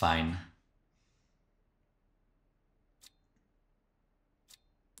 that's fine.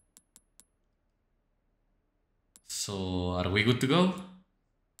 So, are we good to go?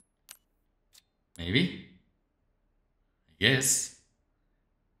 Maybe? I guess.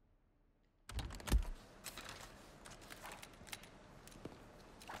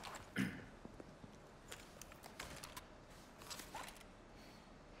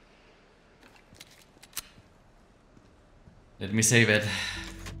 Let me save it.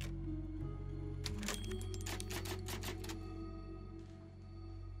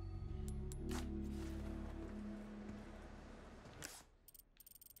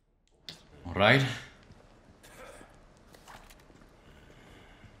 All right.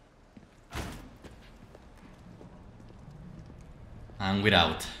 And we're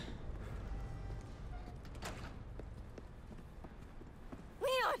out.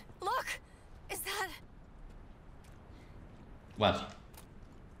 Leon, look! Is that... What?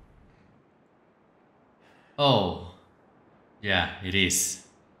 Oh. Yeah, it is.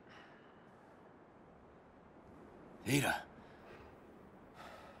 Ada.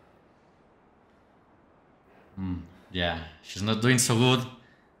 Yeah, she's not doing so good.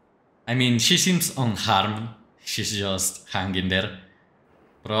 I mean, she seems unharmed. She's just hanging there.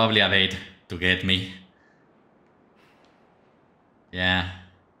 Probably a bait to get me. Yeah.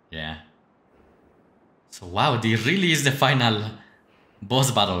 So wow, this really is the final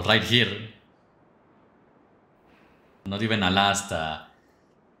boss battle right here. Not even a last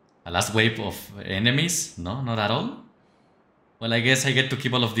wave of enemies. No, not at all. Well, I guess I get to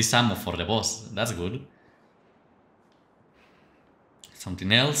keep all of this ammo for the boss. That's good.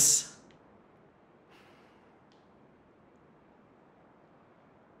 Something else.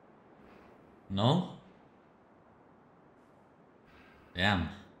 No? Damn.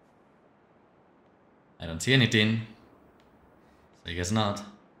 I don't see anything. So I guess not.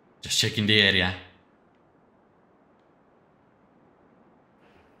 Just checking the area.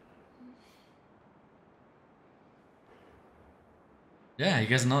 Yeah, I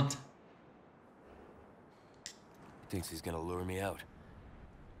guess not. Thinks he's gonna lure me out.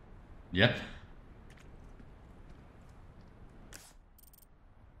 Yep.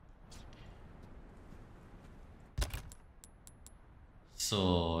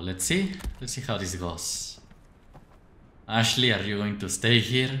 So let's see how this goes. Ashley, are you going to stay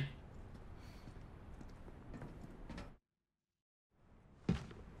here?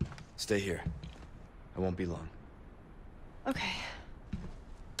 Stay here. I won't be long. Okay.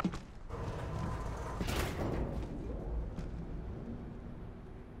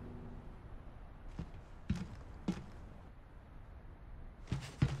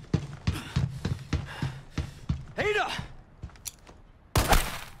 Ada!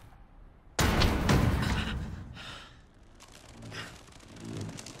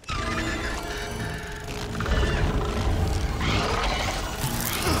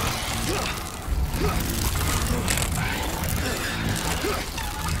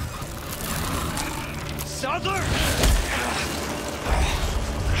 Southern!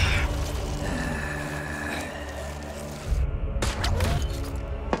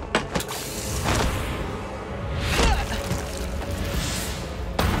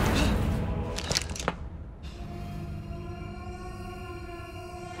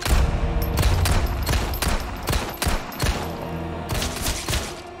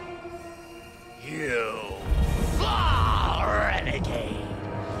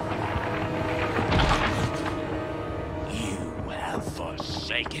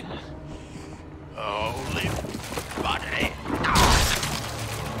 Holy body!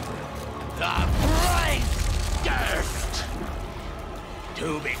 The brave gift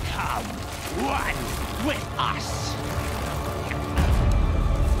to become one with us.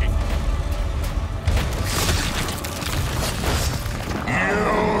 You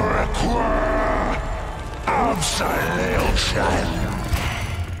require absolution.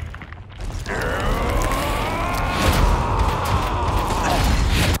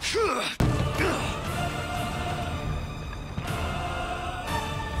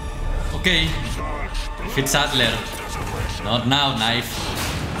 Okay, if it's Adler, not now, knife.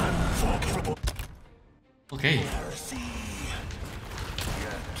 Okay.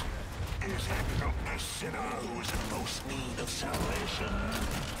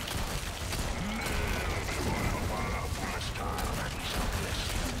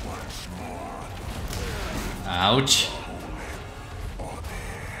 Ouch.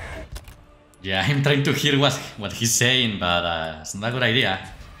 Yeah, I'm trying to hear what he's saying, but it's not a good idea.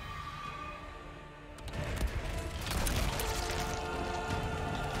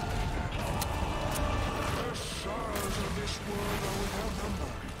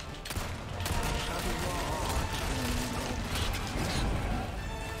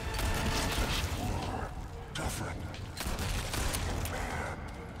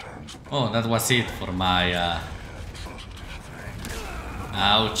 Oh, that was it for my...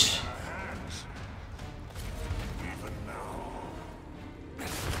 Ouch.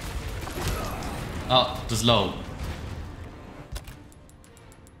 Oh, too slow.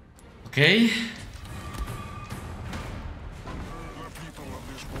 Okay.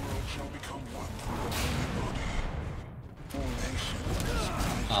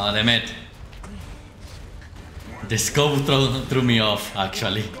 Oh, damn it. The scope threw me off,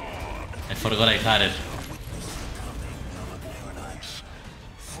 actually. I forgot I had it.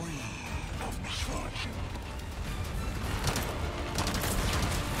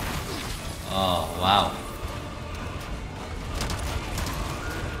 Oh, wow.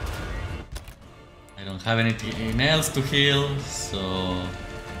 I don't have anything else to heal, so...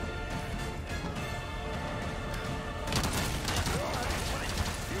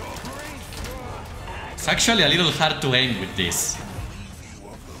 It's actually a little hard to aim with this.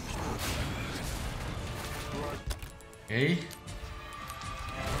 Okay.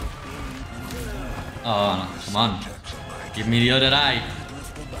 Oh, no. Come on. Give me the other eye.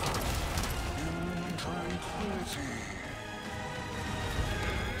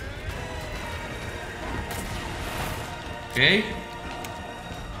 Okay.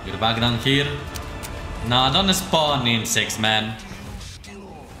 We're back down here. No, don't spawn insects, man.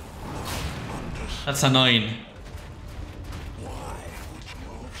 That's annoying.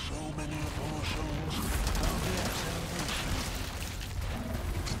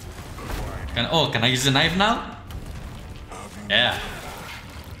 Can I use the knife now? Yeah.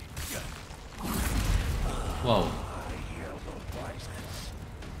 Whoa.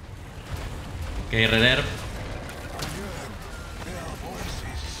 Okay, red herb.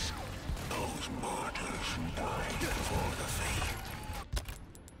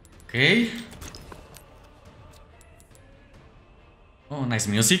 Okay. Oh, nice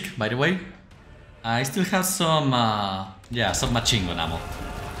music, by the way. I still have some, yeah, some machine gun ammo.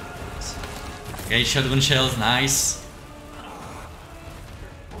 Okay, shotgun shells, nice.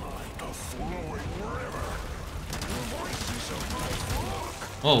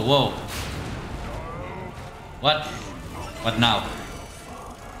 Whoa, whoa. What? What now?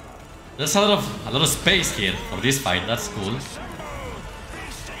 There's a lot of space here for this fight. That's cool.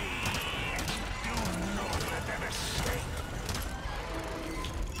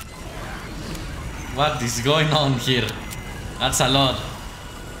 What is going on here? That's a lot.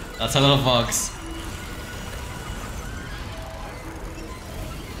 That's a lot of bugs.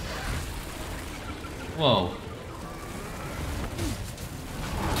 Whoa.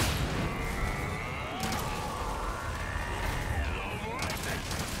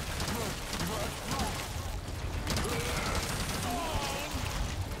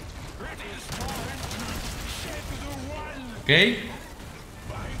 Okay.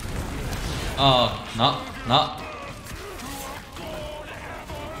 Oh, no, no.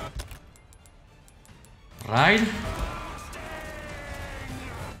 Right.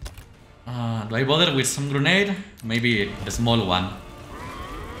 Do I bother with some grenade? Maybe the small one.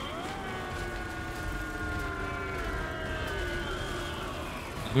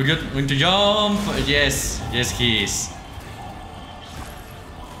 We're going to jump. Yes, yes, he is.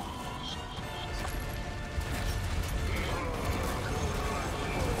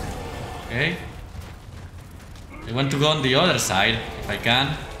 Okay. I want to go on the other side if I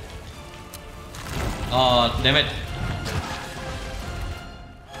can. Oh, damn it.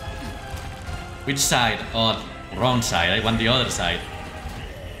 Which side? Oh, wrong side. I want the other side.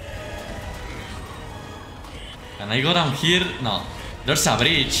 Can I go down here? No. There's a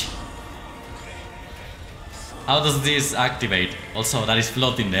bridge. How does this activate? Also, that is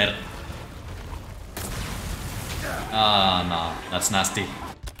floating there. Oh, no. That's nasty.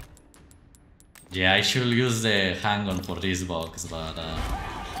 Yeah, I should use the handgun for this box, but...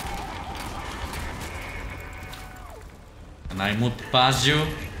 Can I move past you?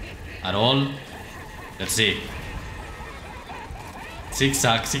 At all? Let's see.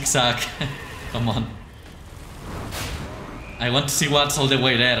 Zigzag, zigzag. Come on. I want to see what's all the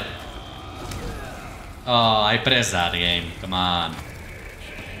way there. Oh, I pressed that game. Come on.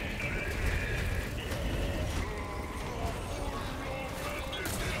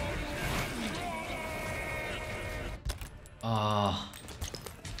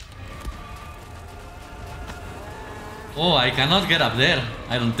 Oh, I cannot get up there,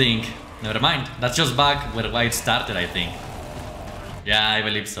 I don't think. Never mind, that's just back where it started, I think. Yeah, I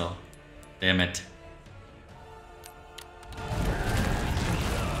believe so. Damn it.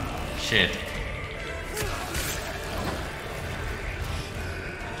 Shit.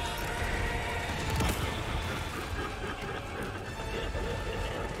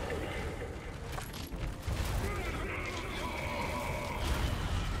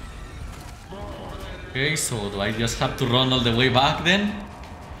 Okay, so do I just have to run all the way back then?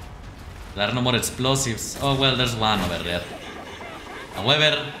 There are no more explosives. Oh well, there's one over there.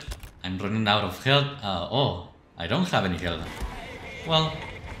 However, I'm running out of health. Oh, I don't have any health. Well.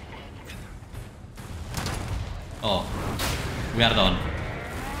 Oh, we are done.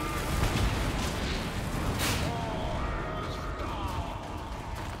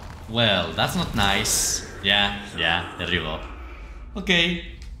 Well, that's not nice. Yeah, there you go. Okay.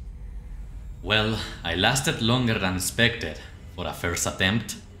 Well, I lasted longer than expected for a first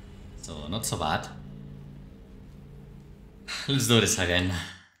attempt, so not so bad. Let's do this again.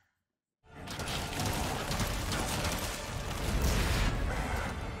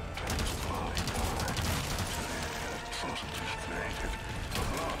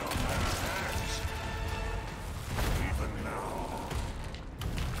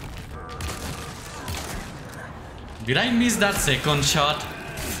 Did I miss that second shot?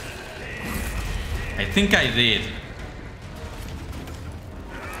 I think I did.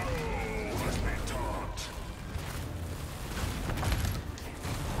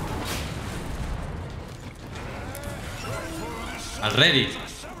 Already.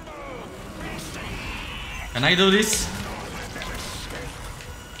 Can I do this?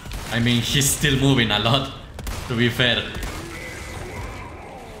 I mean, he's still moving a lot, to be fair.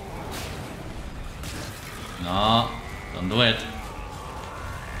 No, don't do it.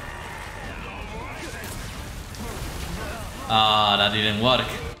 Ah, that didn't work.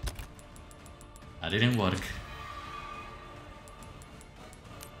 That didn't work.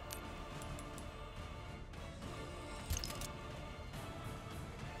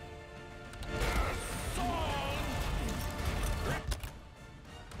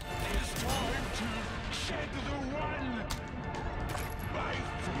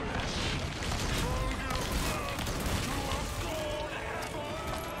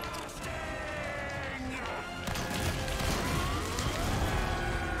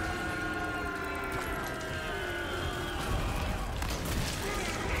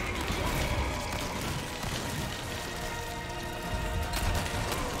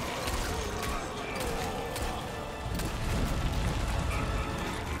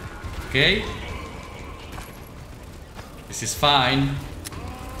 Okay. This is fine.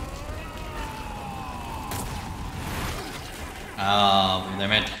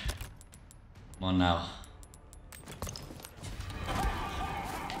 Damn it. Come on now.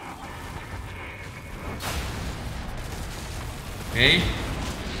 Okay.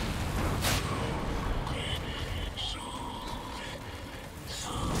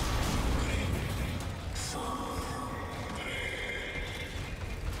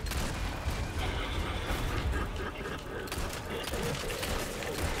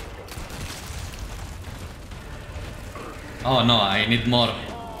 Oh no, I need more.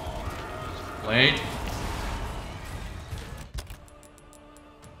 Wait.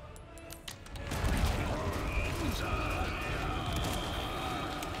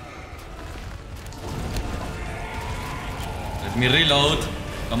 Let me reload.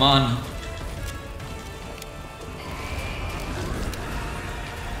 Come on.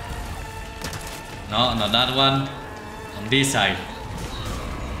 No, not that one. On this side.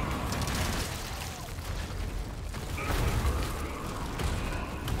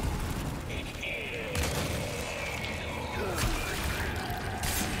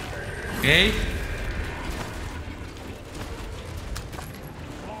 Okay.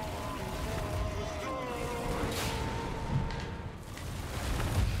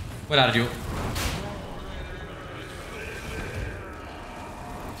 Where are you?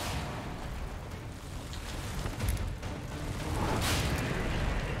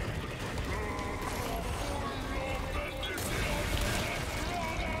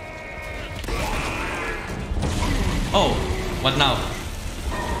 Oh, what now?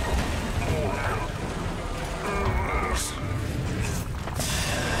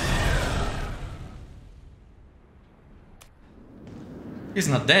 He's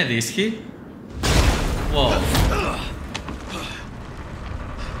not dead, is he? Whoa.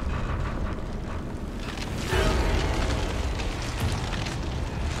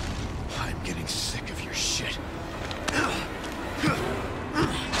 I'm getting sick of your shit.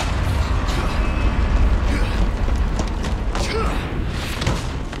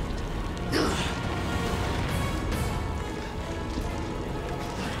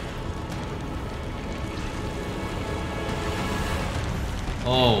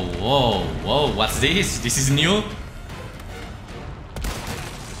 Oh, whoa, whoa, what's this? This is new?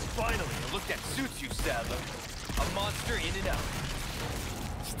 Finally, a look that suits you, Sadler. A monster in and out.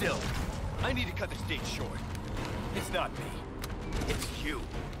 Still, I need to cut this date short. It's not me. It's you.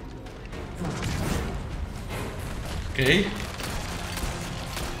 Okay.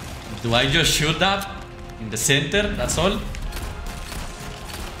 Do I just shoot that in the center? That's all?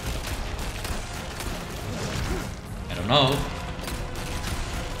 I don't know.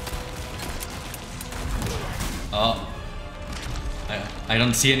 Oh. I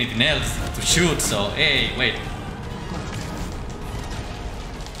don't see anything else to shoot, so hey, wait.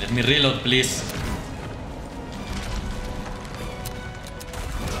 Let me reload, please.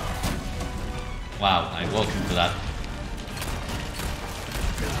 Wow, I walked into that.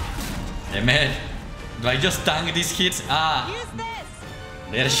 Damn it. Do I just tank these hits? Ah!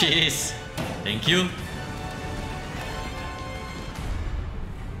 There she is. Thank you.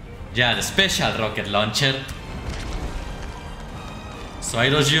 Yeah, the special rocket launcher. So I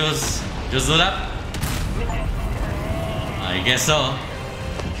just do that? I guess so.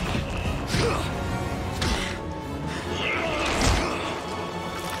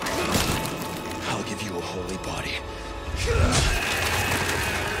 I'll give you a holy body.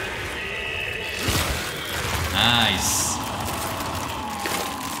 Nice.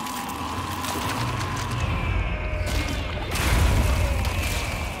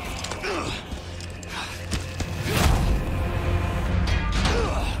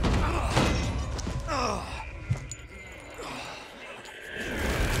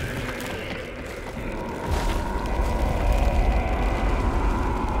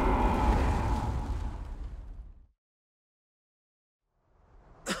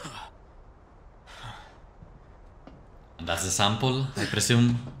 And that's the sample, I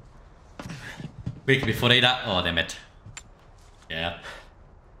presume. Quick, before Ada. Oh, damn it. Yeah.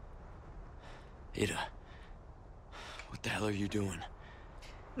 Ada, what the hell are you doing?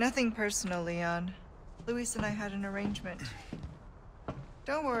 Nothing personal, Leon. Luis and I had an arrangement.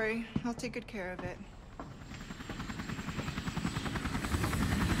 Don't worry, I'll take good care of it.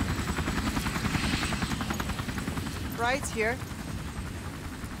 Ride's here.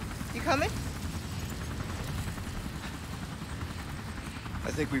 You coming?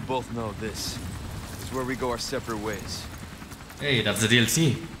 I think we both know this is where we go our separate ways. Hey, that's the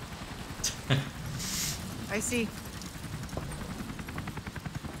DLC. I see.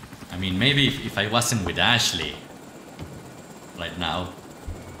 I mean, maybe if I wasn't with Ashley right now.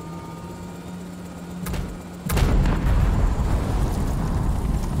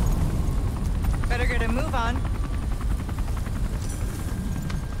 Better get a move on.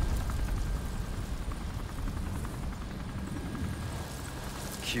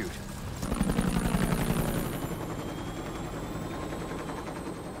 Cute.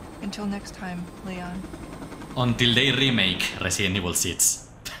 Until next time, Leon. Until they remake Resident Evil 6.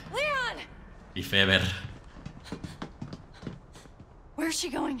 Leon! If ever. Where's she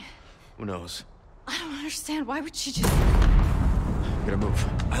going? Who knows? I don't understand. Why would she just... I'm gonna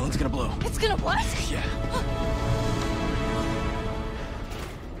move. Island's gonna blow. It's gonna what? Yeah.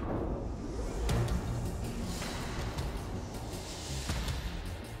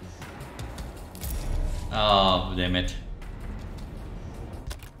 Oh, damn it.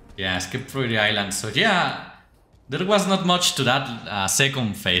 Yeah, skip through the island. So yeah, there was not much to that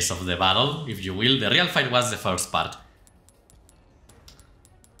second phase of the battle, if you will. The real fight was the first part.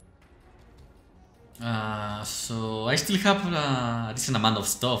 So I still have a decent amount of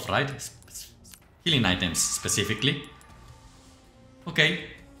stuff, right? Healing items, specifically. Okay,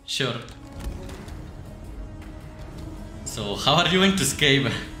 sure. So how are you going to escape?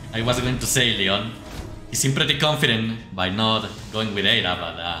 I was going to say, Leon. He seemed pretty confident by not going with Ada,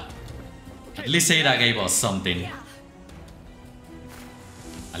 but at least Ada gave us something.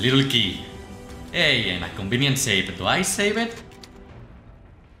 A little key. Hey, and a convenient save. Do I save it?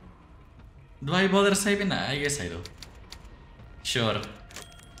 Do I bother saving? I guess I do. Sure.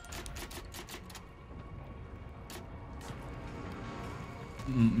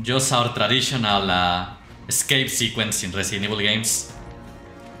 Just our traditional escape sequence in Resident Evil games.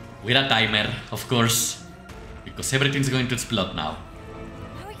 With a timer, of course. Because everything's going to explode now.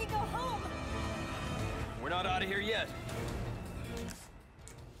 We can go home. We're not out of here yet.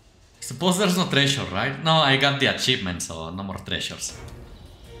 Suppose there's no treasure, right? No, I got the achievement, so no more treasures.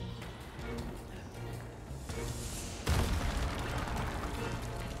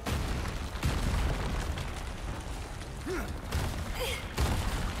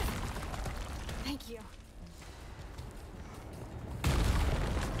 Thank you.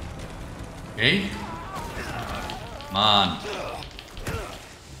 Okay. Come on.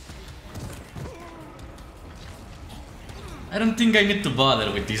 I don't think I need to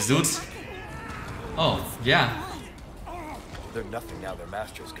bother with these dudes. Oh, yeah. They're nothing now their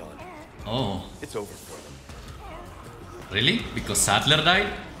master's gone. Oh, It's over for them. really? Because Sadler died?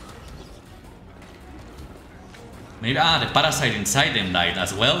 Maybe, the parasite inside them died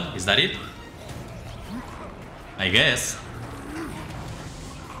as well? Is that it? I guess.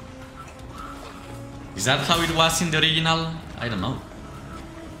 Is that how it was in the original? I don't know.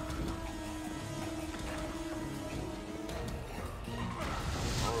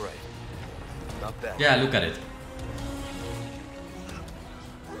 Alright. Not bad. Yeah, look at it.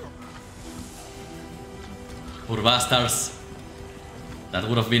 Poor bastards. That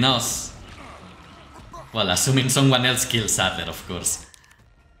would have been us. Well, assuming someone else kills Sadler, of course.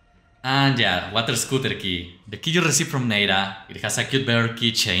 And yeah, water scooter key. The key you received from Neira, it has a cute bear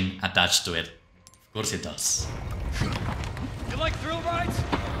keychain attached to it. Of course it does. You like thrill rides?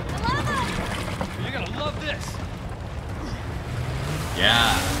 You're gonna love this.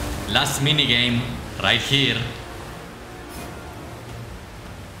 Yeah, last minigame right here.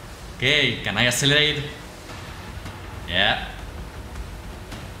 Okay, can I accelerate? Yeah.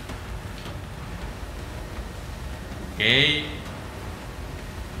 Okay.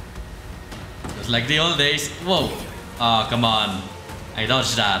 Just like the old days. Whoa. Oh, come on. I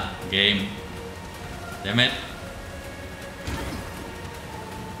dodged that. Game. Damn it.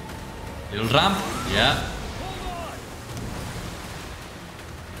 Little ramp. Yeah.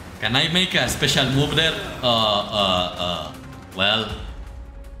 Can I make a special move there? Well,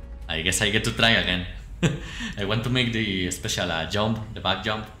 I guess I get to try again. I want to make the special jump, the back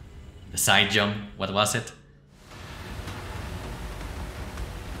jump, the side jump. What was it?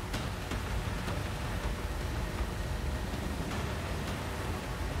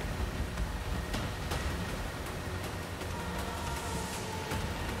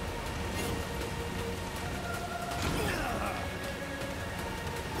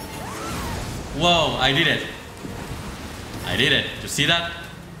 Whoa, I did it. I did it. You see that?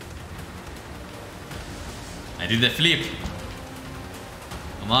 I did the flip.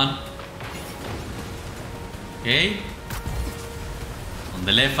 Come on. Okay. On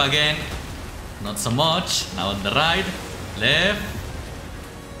the left again. Not so much. Now on the right. Left.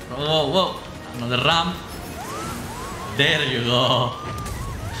 Whoa, whoa. Another ramp. There you go.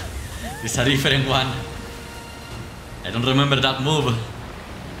 It's a different one. I don't remember that move.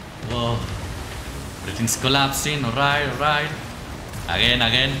 Whoa. Everything's collapsing. Alright, alright. Again,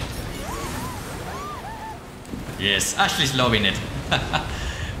 again. Yes, Ashley's loving it.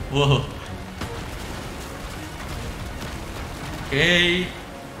 Whoa. Okay.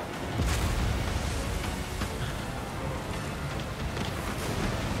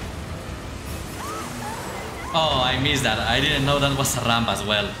 Oh, I missed that. I didn't know that was a ramp as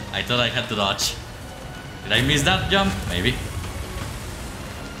well. I thought I had to dodge. Did I miss that jump? Maybe.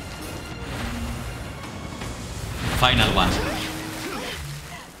 Final one.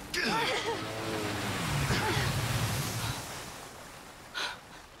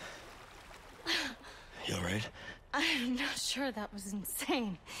 You alright? I'm not sure, that was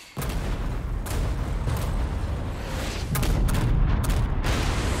insane.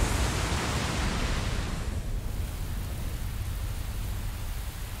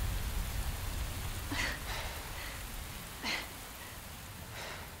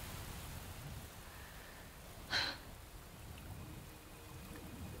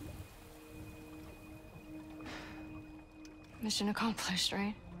 Mission accomplished,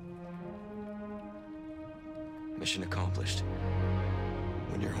 right? Mission accomplished.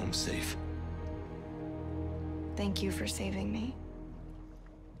 When you're home safe. Thank you for saving me.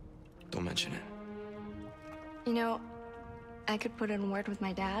 Don't mention it. You know, I could put in a word with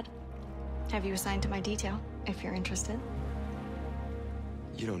my dad. Have you assigned to my detail, if you're interested.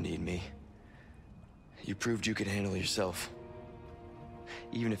 You don't need me. You proved you could handle yourself.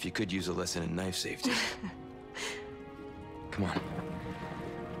 Even if you could use a lesson in knife safety. Come on.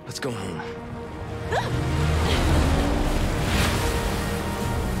 Let's go home.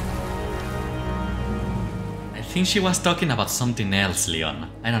 I think she was talking about something else, Leon.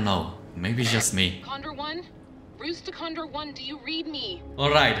 I don't know. Maybe it's just me. Condor 1? Bruce to Condor 1, do you read me?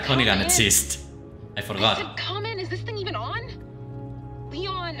 Alright, Honeygun in. exists. I I said, forgot. come in. Is this thing even on?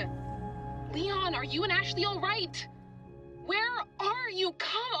 Leon! Leon, are you and Ashley alright? Where are you?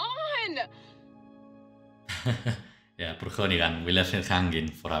 Come on! Yeah, poor Honeygun. We left it hanging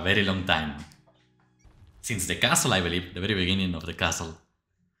for a very long time. Since the castle, I believe. The very beginning of the castle.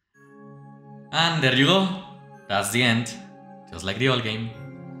 And there you go. That's the end. Just like the old game.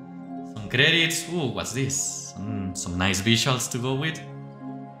 Some credits. Ooh, what's this? Some nice visuals to go with.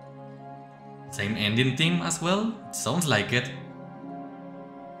 Same ending theme as well. Sounds like it.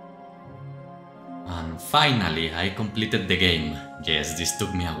 And finally, I completed the game. Yes, this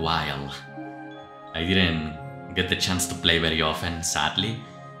took me a while. I didn't get the chance to play very often, sadly.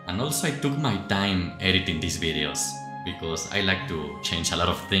 And also I took my time editing these videos, because I like to change a lot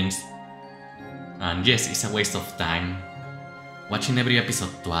of things. And yes, it's a waste of time. Watching every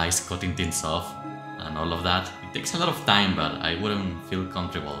episode twice, cutting things off, and all of that, it takes a lot of time, but I wouldn't feel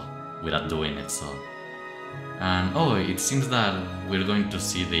comfortable without doing it, so... And oh, it seems that we're going to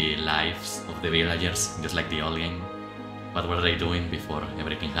see the lives of the villagers, just like the old game. What were they doing before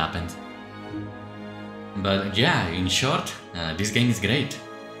everything happened? But yeah, in short, this game is great.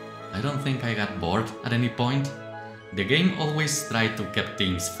 I don't think I got bored at any point. The game always tried to keep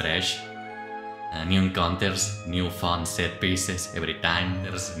things fresh. New encounters, new fun set pieces every time,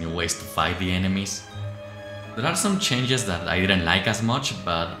 there's new ways to fight the enemies. There are some changes that I didn't like as much,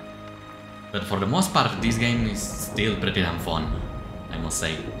 but for the most part this game is still pretty damn fun, I must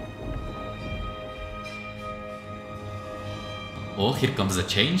say. Oh, here comes the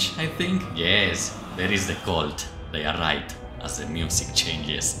change, I think? Yes, there is the cult. They are right, as the music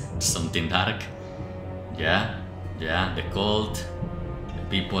changes to something dark. Yeah, the cult, the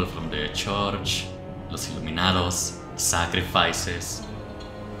people from the church, los Iluminados, sacrifices,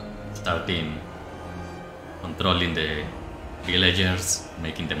 starting controlling the villagers,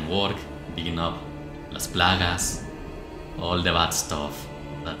 making them work, digging up las plagas, all the bad stuff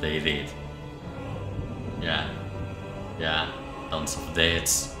that they did. Yeah, tons of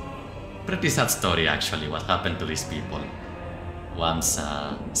deaths. Pretty sad story actually, what happened to these people once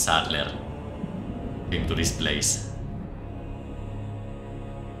a Sadler came to this place.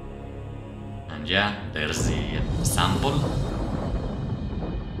 And yeah, there's the sample,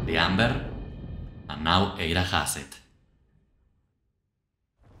 the amber, and now Ada has it.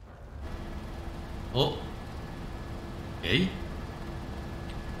 Oh, okay.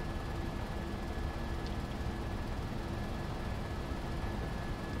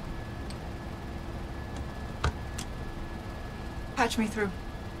 Patch me through.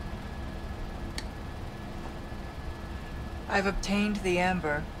 I've obtained the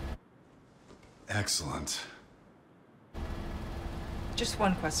amber. Excellent. Just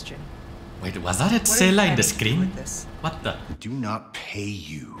one question. Wait, was that a What are you Tsela in the planning to do screen? with this? What the? Do not pay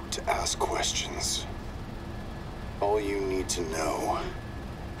you to ask questions. All you need to know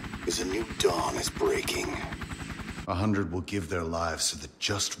is a new dawn is breaking. 100 will give their lives so that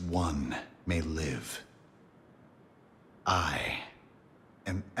just one may live. I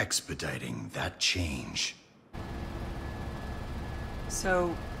am expediting that change.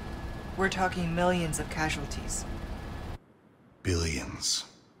 So, we're talking millions of casualties. Billions.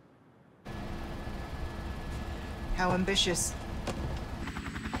 How ambitious.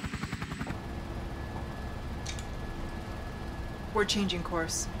 We're changing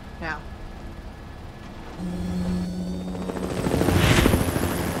course, now.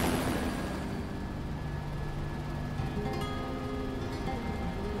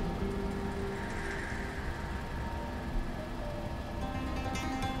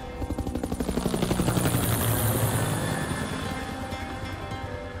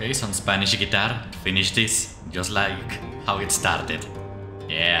 Okay, some Spanish guitar to finish this, just like how it started.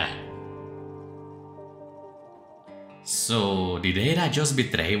 Yeah. So, did Ada just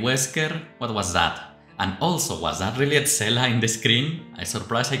betray Wesker? What was that? And also, was that really Tsela in the screen? I'm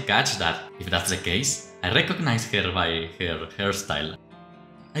surprised I catch that. If that's the case, I recognize her by her hairstyle.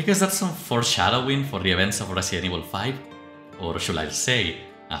 I guess that's some foreshadowing for the events of Resident Evil 5. Or should I say,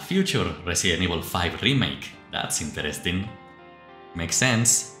 a future Resident Evil 5 remake. That's interesting. Makes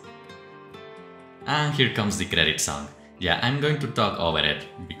sense. And here comes the credit song. Yeah, I'm going to talk over it,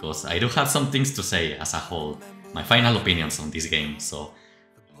 because I do have some things to say as a whole. My final opinions on this game, so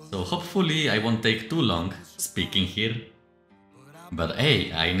hopefully I won't take too long speaking here. But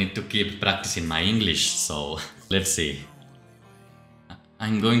hey, I need to keep practicing my English, so let's see.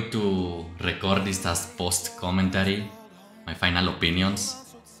 I'm going to record this as post-commentary, my final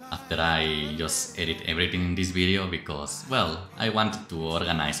opinions, after I just edit everything in this video, because, well, I wanted to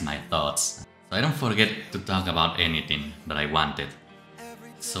organize my thoughts, so I don't forget to talk about anything that I wanted.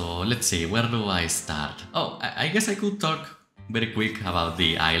 So let's see, where do I start? Oh, I guess I could talk very quick about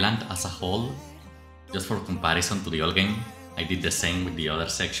the island as a whole, just for comparison to the old game. I did the same with the other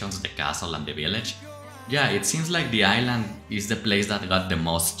sections, the castle and the village. Yeah, it seems like the island is the place that got the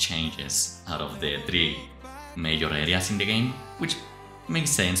most changes out of the 3 major areas in the game, which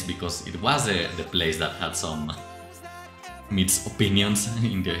makes sense because it was the place that had some mixed opinions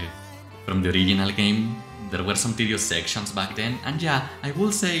from the original game. There were some tedious sections back then, and yeah, I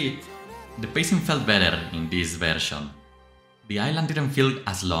will say the pacing felt better in this version. The island didn't feel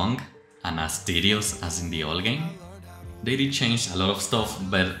as long and as tedious as in the old game. They did change a lot of stuff,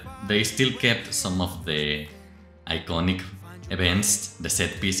 but they still kept some of the iconic events, the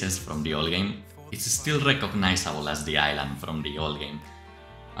set pieces from the old game, it's still recognizable as the island from the old game.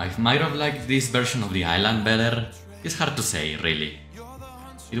 I might have liked this version of the island better. It's hard to say, really.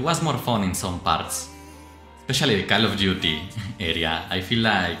 It was more fun in some parts, especially the Call of Duty area. I feel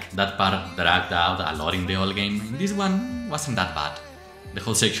like that part dragged out a lot in the old game. This one wasn't that bad. The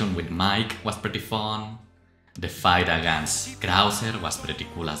whole section with Mike was pretty fun. The fight against Krauser was pretty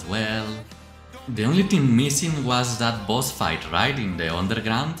cool as well. The only thing missing was that boss fight, right, in the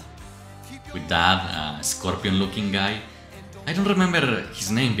underground? With that scorpion looking guy. I don't remember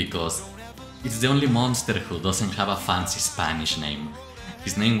his name because it's the only monster who doesn't have a fancy Spanish name.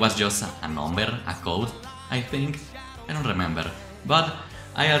 His name was just a number, a code, I think. I don't remember. But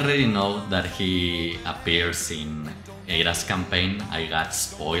I already know that he appears in Ada's campaign. I got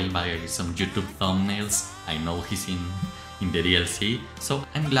spoiled by some YouTube thumbnails. I know he's in the DLC. So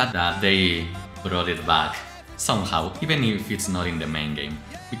I'm glad that they brought it back somehow, even if it's not in the main game.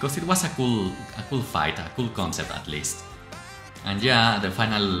 Because it was a cool fight, a cool concept at least. And yeah, the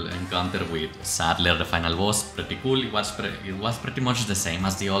final encounter with Sadler, the final boss, pretty cool. It was pretty much the same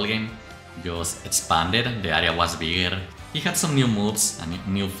as the old game, just expanded, the area was bigger. He had some new moves and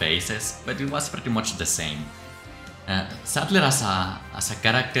new faces, but it was pretty much the same. Sadler as a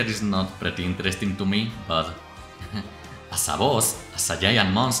character is not pretty interesting to me, but as a boss, as a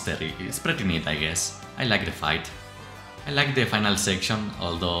giant monster, it's pretty neat, I guess. I like the fight. I like the final section,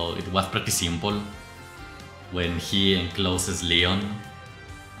 although it was pretty simple. When he encloses Leon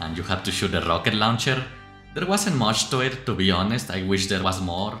and you have to shoot the rocket launcher, there wasn't much to it, to be honest. I wish there was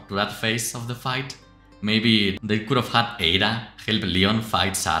more to that phase of the fight. Maybe they could have had Ada help Leon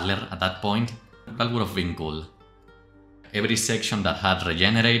fight Sadler at that point. That would have been cool. Every section that had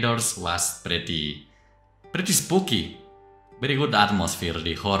regenerators was pretty spooky. Very good atmosphere.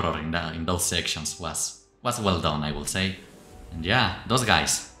 The horror in those sections was well done, I will say. And yeah, those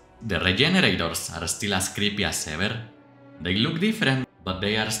guys. The regenerators are still as creepy as ever. They look different, but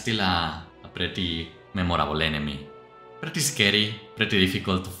they are still a pretty memorable enemy. Pretty scary, pretty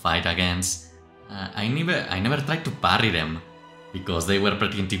difficult to fight against. I never tried to parry them, because they were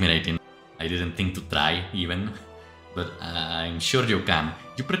pretty intimidating. I didn't think to try, even. But I'm sure you can.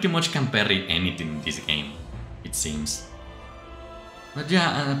 You pretty much can parry anything in this game, it seems. But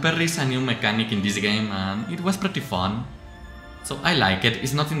yeah, parry is a new mechanic in this game, and it was pretty fun. So I like it.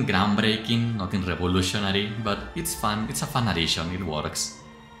 It's nothing groundbreaking, nothing revolutionary, but it's fun. It's a fun addition. It works.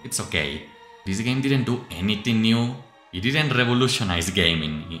 It's okay. This game didn't do anything new. It didn't revolutionize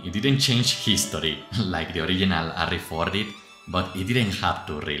gaming. It didn't change history like the original RE4 did, but it didn't have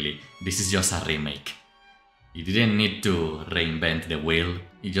to, really. This is just a remake. It didn't need to reinvent the wheel.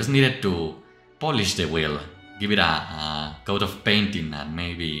 It just needed to polish the wheel, give it a coat of painting, and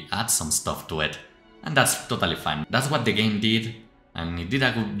maybe add some stuff to it. And that's totally fine. That's what the game did, and it did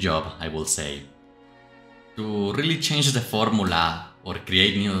a good job, I will say. To really change the formula or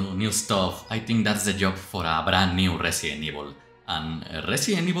create new stuff, I think that's the job for a brand new Resident Evil. And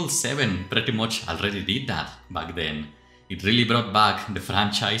Resident Evil 7 pretty much already did that back then. It really brought back the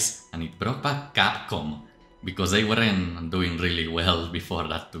franchise, and it brought back Capcom, because they weren't doing really well before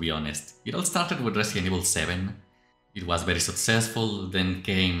that, to be honest. It all started with Resident Evil 7. It was very successful, then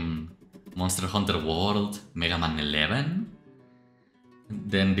came Monster Hunter World, Mega Man 11.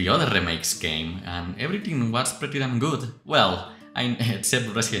 Then the other remakes came, and everything was pretty damn good. Well,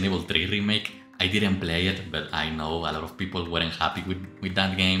 except Resident Evil 3 remake. I didn't play it, but I know a lot of people weren't happy with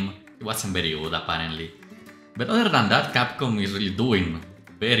that game. It wasn't very good, apparently. But other than that, Capcom is really doing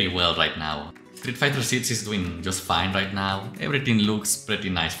very well right now. Street Fighter 6 is doing just fine right now. Everything looks pretty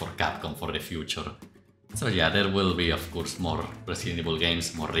nice for Capcom for the future. So yeah, there will be, of course, more Resident Evil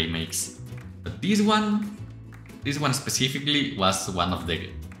games, more remakes. But this one specifically was one of the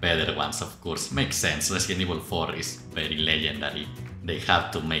better ones, of course. Makes sense, Resident Evil 4 is very legendary. They had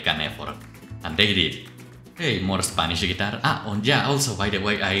to make an effort, and they did. Hey, more Spanish guitar. And yeah, also, by the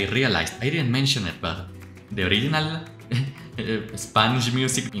way, I realized, I didn't mention it, but the original Spanish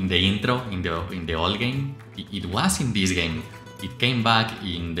music in the intro, in the old game, it was in this game. It came back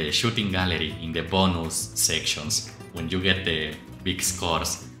in the shooting gallery, in the bonus sections, when you get the big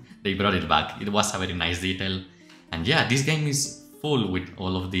scores. They brought it back. It was a very nice detail. And yeah, this game is full with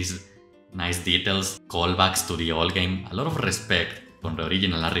all of these nice details, callbacks to the old game. A lot of respect from the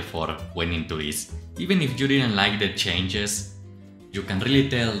original RE4 went into this. Even if you didn't like the changes, you can really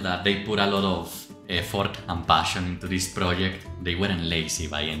tell that they put a lot of effort and passion into this project. They weren't lazy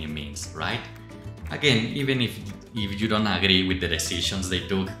by any means, right? Again, even if you don't agree with the decisions they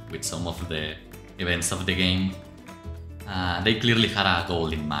took with some of the events of the game, they clearly had a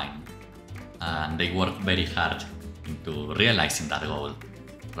goal in mind. And they worked very hard into realizing that goal,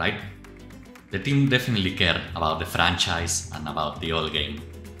 right? The team definitely cared about the franchise and about the old game.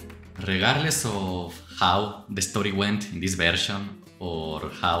 Regardless of how the story went in this version, or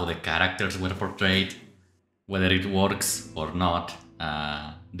how the characters were portrayed, whether it works or not,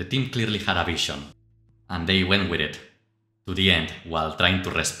 the team clearly had a vision, and they went with it to the end while trying to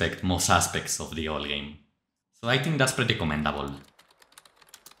respect most aspects of the old game. So I think that's pretty commendable.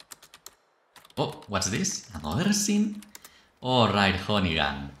 Oh, what's this? Another scene? Alright,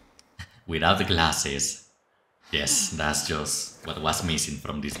 Honeygan. Without glasses. Yes, that's just what was missing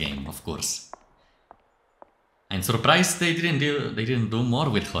from this game, of course. I'm surprised they didn't do more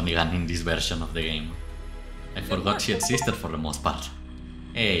with Honeygan in this version of the game. I forgot she existed for the most part.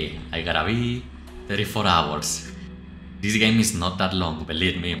 Hey, I gotta be 34 hours. This game is not that long,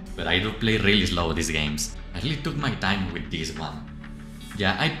 believe me, but I do play really slow these games. I really took my time with this one.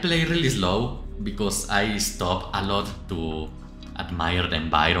 Yeah, I play really slow because I stop a lot to admire the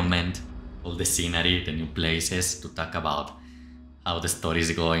environment, all the scenery, the new places, to talk about how the story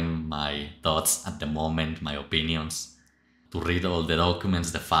is going, my thoughts at the moment, my opinions, to read all the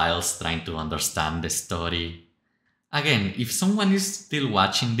documents, the files, trying to understand the story. Again, if someone is still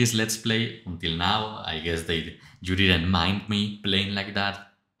watching this Let's Play until now, I guess you didn't mind me playing like that,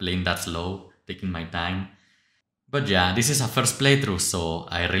 playing that slow, taking my time. But yeah, this is a first playthrough, so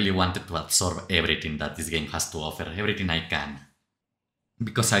I really wanted to absorb everything that this game has to offer, everything I can.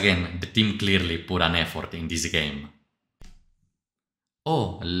 Because again, the team clearly put an effort in this game.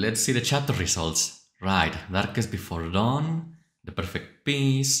 Oh, let's see the chapter results. Right, Darkest Before Dawn, The Perfect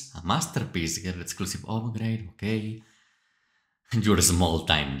Peace, a masterpiece, get exclusive upgrade, okay. Your small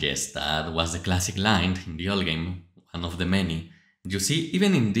time, yes, that was the classic line in the old game, one of the many. You see,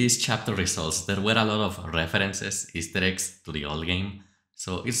 even in these chapter results, there were a lot of references, Easter eggs to the old game,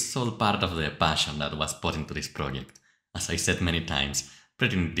 so it's all part of the passion that was put into this project. As I said many times,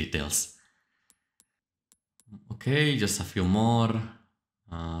 pretty neat details. Okay, just a few more.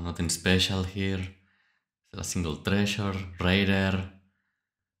 Nothing special here. A single treasure, raider.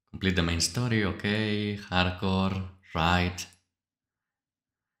 Complete the main story, okay. Hardcore, right.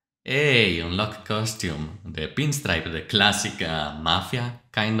 Hey, unlock costume. The pinstripe, the classic mafia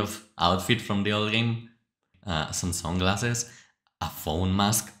kind of outfit from the old game. Some sunglasses. A phone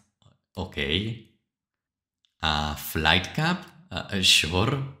mask, okay. A flight cap,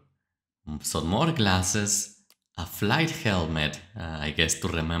 sure. Some more glasses. A flight helmet, I guess to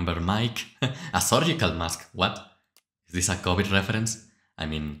remember Mike. A surgical mask, what? Is this a COVID reference? I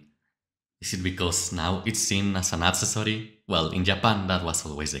mean, is it because now it's seen as an accessory? Well, in Japan that was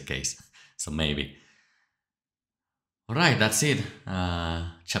always the case, so maybe. Alright, that's it.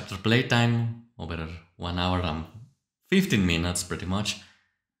 Chapter playtime, over 1 hour and 15 minutes pretty much.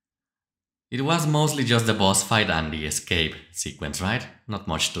 It was mostly just the boss fight and the escape sequence, right? Not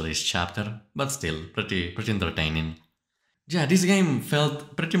much to this chapter, but still pretty entertaining. Yeah, this game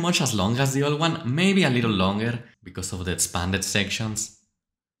felt pretty much as long as the old one, maybe a little longer because of the expanded sections,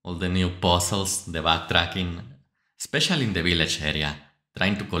 all the new puzzles, the backtracking, especially in the village area,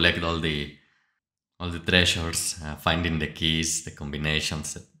 trying to collect all the treasures, finding the keys, the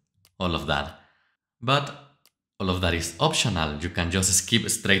combinations, all of that. But all of that is optional, you can just skip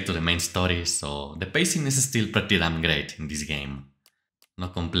straight to the main story, so the pacing is still pretty damn great in this game. No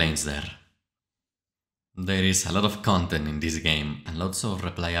complaints there. There is a lot of content in this game, and lots of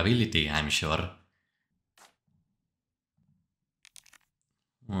replayability, I'm sure.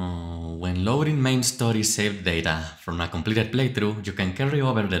 When loading main story saved data from a completed playthrough, you can carry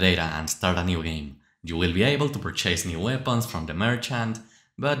over the data and start a new game. You will be able to purchase new weapons from the merchant,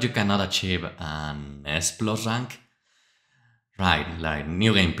 but you cannot achieve an S plus rank. Right, like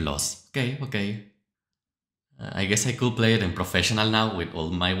New Game Plus. Okay. I guess I could play it in professional now with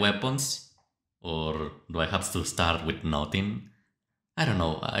all my weapons. Or do I have to start with nothing? I don't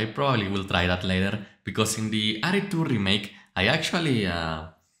know, I probably will try that later, because in the RE2 remake, I actually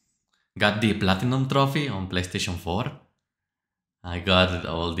got the Platinum Trophy on PlayStation 4. I got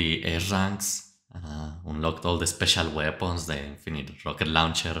all the S ranks, unlocked all the special weapons, the Infinite Rocket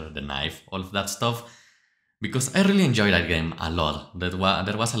Launcher, the knife, all of that stuff. Because I really enjoyed that game a lot. There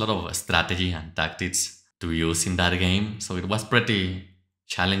was a lot of strategy and tactics to use in that game, so it was pretty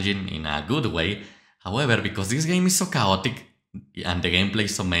challenging in a good way. However, because this game is so chaotic and the gameplay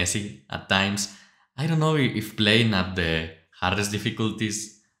is so messy at times, I don't know if playing at the hardest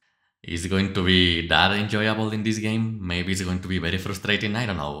difficulties is going to be that enjoyable in this game. Maybe it's going to be very frustrating, I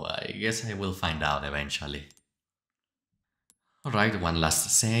don't know. I guess I will find out eventually. Alright, one last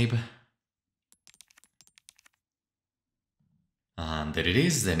save. And there it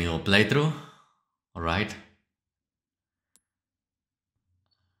is, the new playthrough. Alright.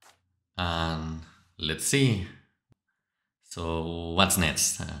 And let's see. So what's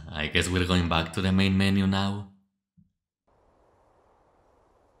next? I guess we're going back to the main menu now.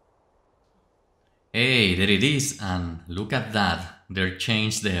 Hey, there it is, and look at that. They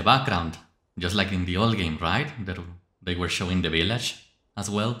changed the background, just like in the old game, right? They were showing the village as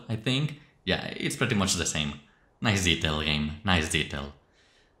well, I think. Yeah, it's pretty much the same. Nice detail, game. Nice detail.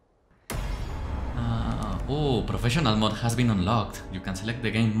 Oh, professional mode has been unlocked. You can select the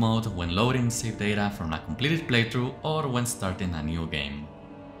game mode when loading save data from a completed playthrough or when starting a new game.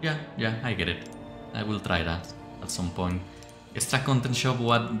 Yeah, I get it. I will try that at some point. Extra content shop,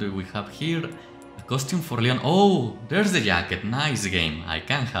 what do we have here? A costume for Leon. Oh, there's the jacket. Nice game. I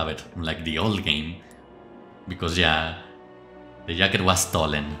can have it, like the old game. Because yeah, the jacket was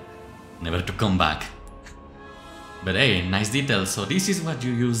stolen. Never to come back. But hey, nice detail. So this is what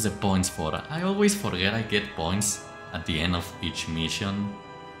you use the points for. I always forget I get points at the end of each mission.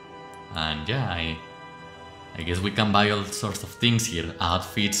 And yeah, I guess we can buy all sorts of things here.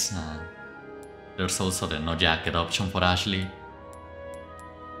 Outfits. There's also the no jacket option for Ashley.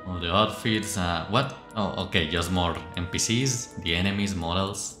 Oh, the outfits. What? Oh, okay, just more NPCs, the enemies,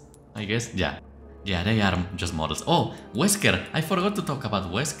 models, I guess. Yeah, they are just models. Oh, Wesker. I forgot to talk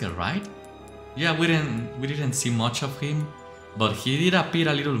about Wesker, right? Yeah, we didn't see much of him, but he did appear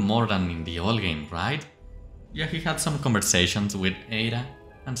a little more than in the old game, right? Yeah, he had some conversations with Ada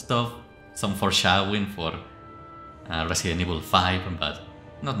and stuff, some foreshadowing for Resident Evil 5, but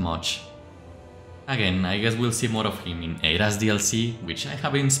not much. Again, I guess we'll see more of him in Ada's DLC, which I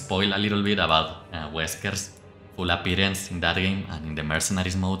have been spoiled a little bit about Wesker's full appearance in that game and in the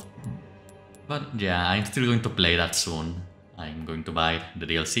Mercenaries mode. But yeah, I'm still going to play that soon. I'm going to buy it. The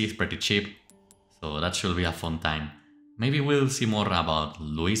DLC is pretty cheap. So that should be a fun time. Maybe we'll see more about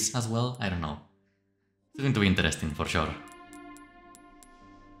Luis as well, I don't know. It's going to be interesting for sure.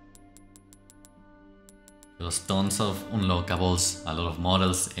 Just tons of unlockables, a lot of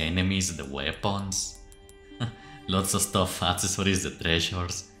models, enemies, the weapons. Lots of stuff, accessories, the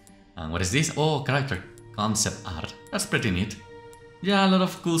treasures. And what is this? Oh, character concept art. That's pretty neat. Yeah, a lot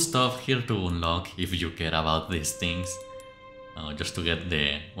of cool stuff here to unlock if you care about these things. Just to get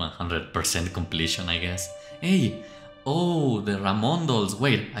the 100% completion, I guess. Hey! Oh, the Ramon dolls.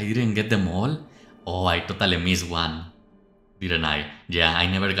 Wait, I didn't get them all? Oh, I totally missed one. Didn't I? Yeah, I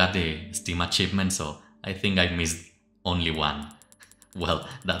never got the Steam achievement, so I think I missed only one. Well,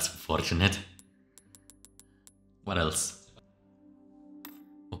 that's unfortunate. What else?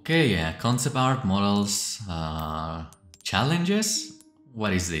 Okay, concept art, models, challenges?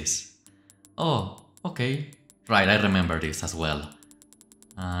 What is this? Oh, okay. Right, I remember this as well.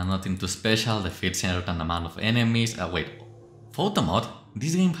 Nothing too special, defeat certain amount of enemies. Wait, photo mode?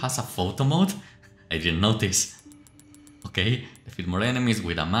 This game has a photo mode? I didn't notice. Okay, defeat more enemies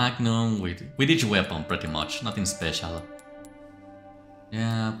with a magnum, with each weapon pretty much, nothing special.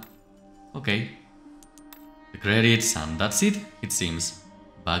 Yeah, okay. The credits and that's it seems.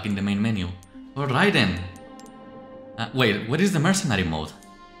 Back in the main menu. Alright then. Wait, what is the mercenary mode?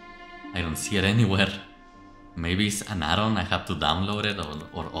 I don't see it anywhere. Maybe it's an add-on, I have to download it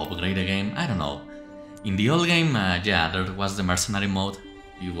or upgrade the game, I don't know. In the old game, yeah, there was the mercenary mode.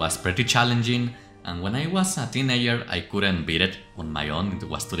 It was pretty challenging, and when I was a teenager, I couldn't beat it on my own, it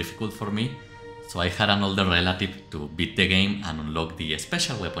was too difficult for me. So I had an older relative to beat the game and unlock the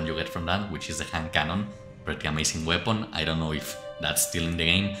special weapon you get from that, which is the hand cannon. Pretty amazing weapon, I don't know if that's still in the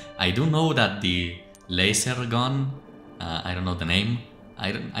game. I do know that the laser gun, I don't know the name.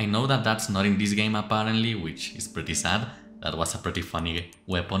 I know that that's not in this game apparently, which is pretty sad. That was a pretty funny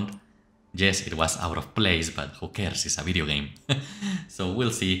weapon. Yes, it was out of place, but who cares, it's a video game. So we'll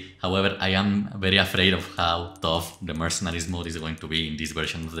see. However, I am very afraid of how tough the Mercenaries mode is going to be in this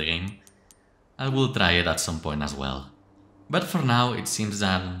version of the game. I will try it at some point as well. But for now, it seems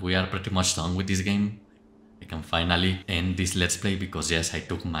that we are pretty much done with this game. I can finally end this Let's Play because yes, I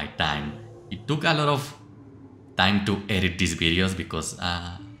took my time. It took a lot of time to edit these videos because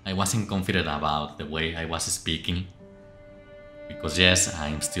I wasn't confident about the way I was speaking. Because yes,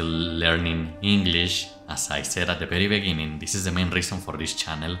 I'm still learning English. As I said at the very beginning, this is the main reason for this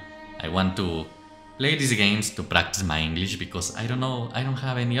channel. I want to play these games to practice my English because I don't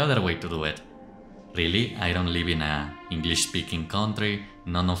have any other way to do it. Really, I don't live in a English-speaking country.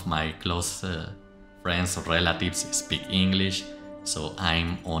 None of my close friends or relatives speak English, so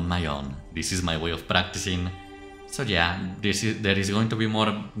I'm on my own. This is my way of practicing. So yeah, there is going to be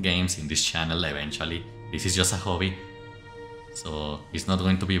more games in this channel eventually. This is just a hobby. So it's not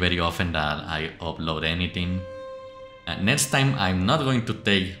going to be very often that I upload anything. Next time I'm not going to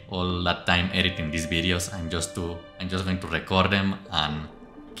take all that time editing these videos. I'm just going to record them and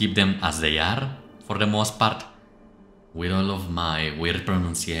keep them as they are, for the most part, with all of my weird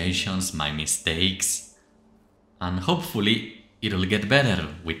pronunciations, my mistakes, and hopefully it'll get better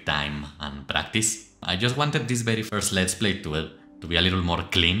with time and practice. I just wanted this very first Let's Play to be a little more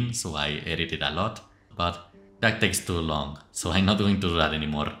clean, so I edited a lot, but that takes too long, so I'm not going to do that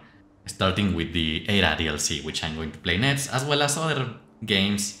anymore. Starting with the Era DLC, which I'm going to play next, as well as other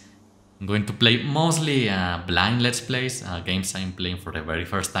games. I'm going to play mostly blind Let's Plays, games I'm playing for the very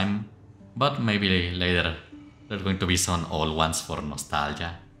first time, but maybe later there's going to be some old ones for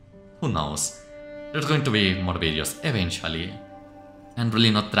nostalgia. Who knows? There's going to be more videos eventually. I'm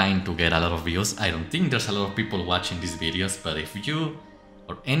really not trying to get a lot of views. I don't think there's a lot of people watching these videos, but if you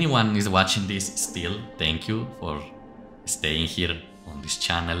or anyone is watching this still, thank you for staying here on this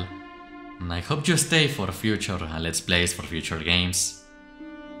channel. And I hope you stay for future Let's Plays, for future games.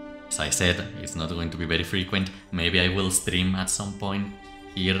 As I said, it's not going to be very frequent. Maybe I will stream at some point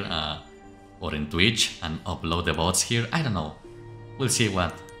here or in Twitch and upload the VODs here. I don't know. We'll see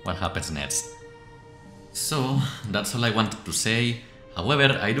what happens next. So, that's all I wanted to say.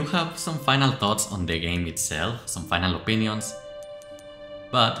 However, I do have some final thoughts on the game itself, some final opinions.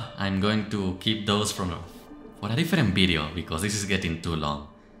 But I'm going to keep those for a different video, because this is getting too long.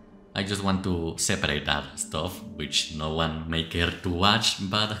 I just want to separate that stuff, which no one may care to watch,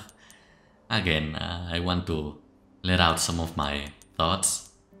 but again, I want to let out some of my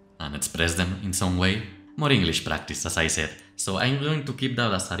thoughts and express them in some way. More English practice, as I said. So I'm going to keep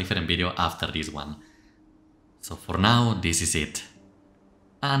that as a different video after this one. So for now, this is it.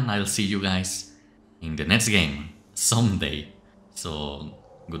 And I'll see you guys in the next game someday. So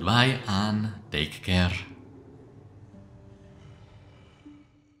goodbye and take care.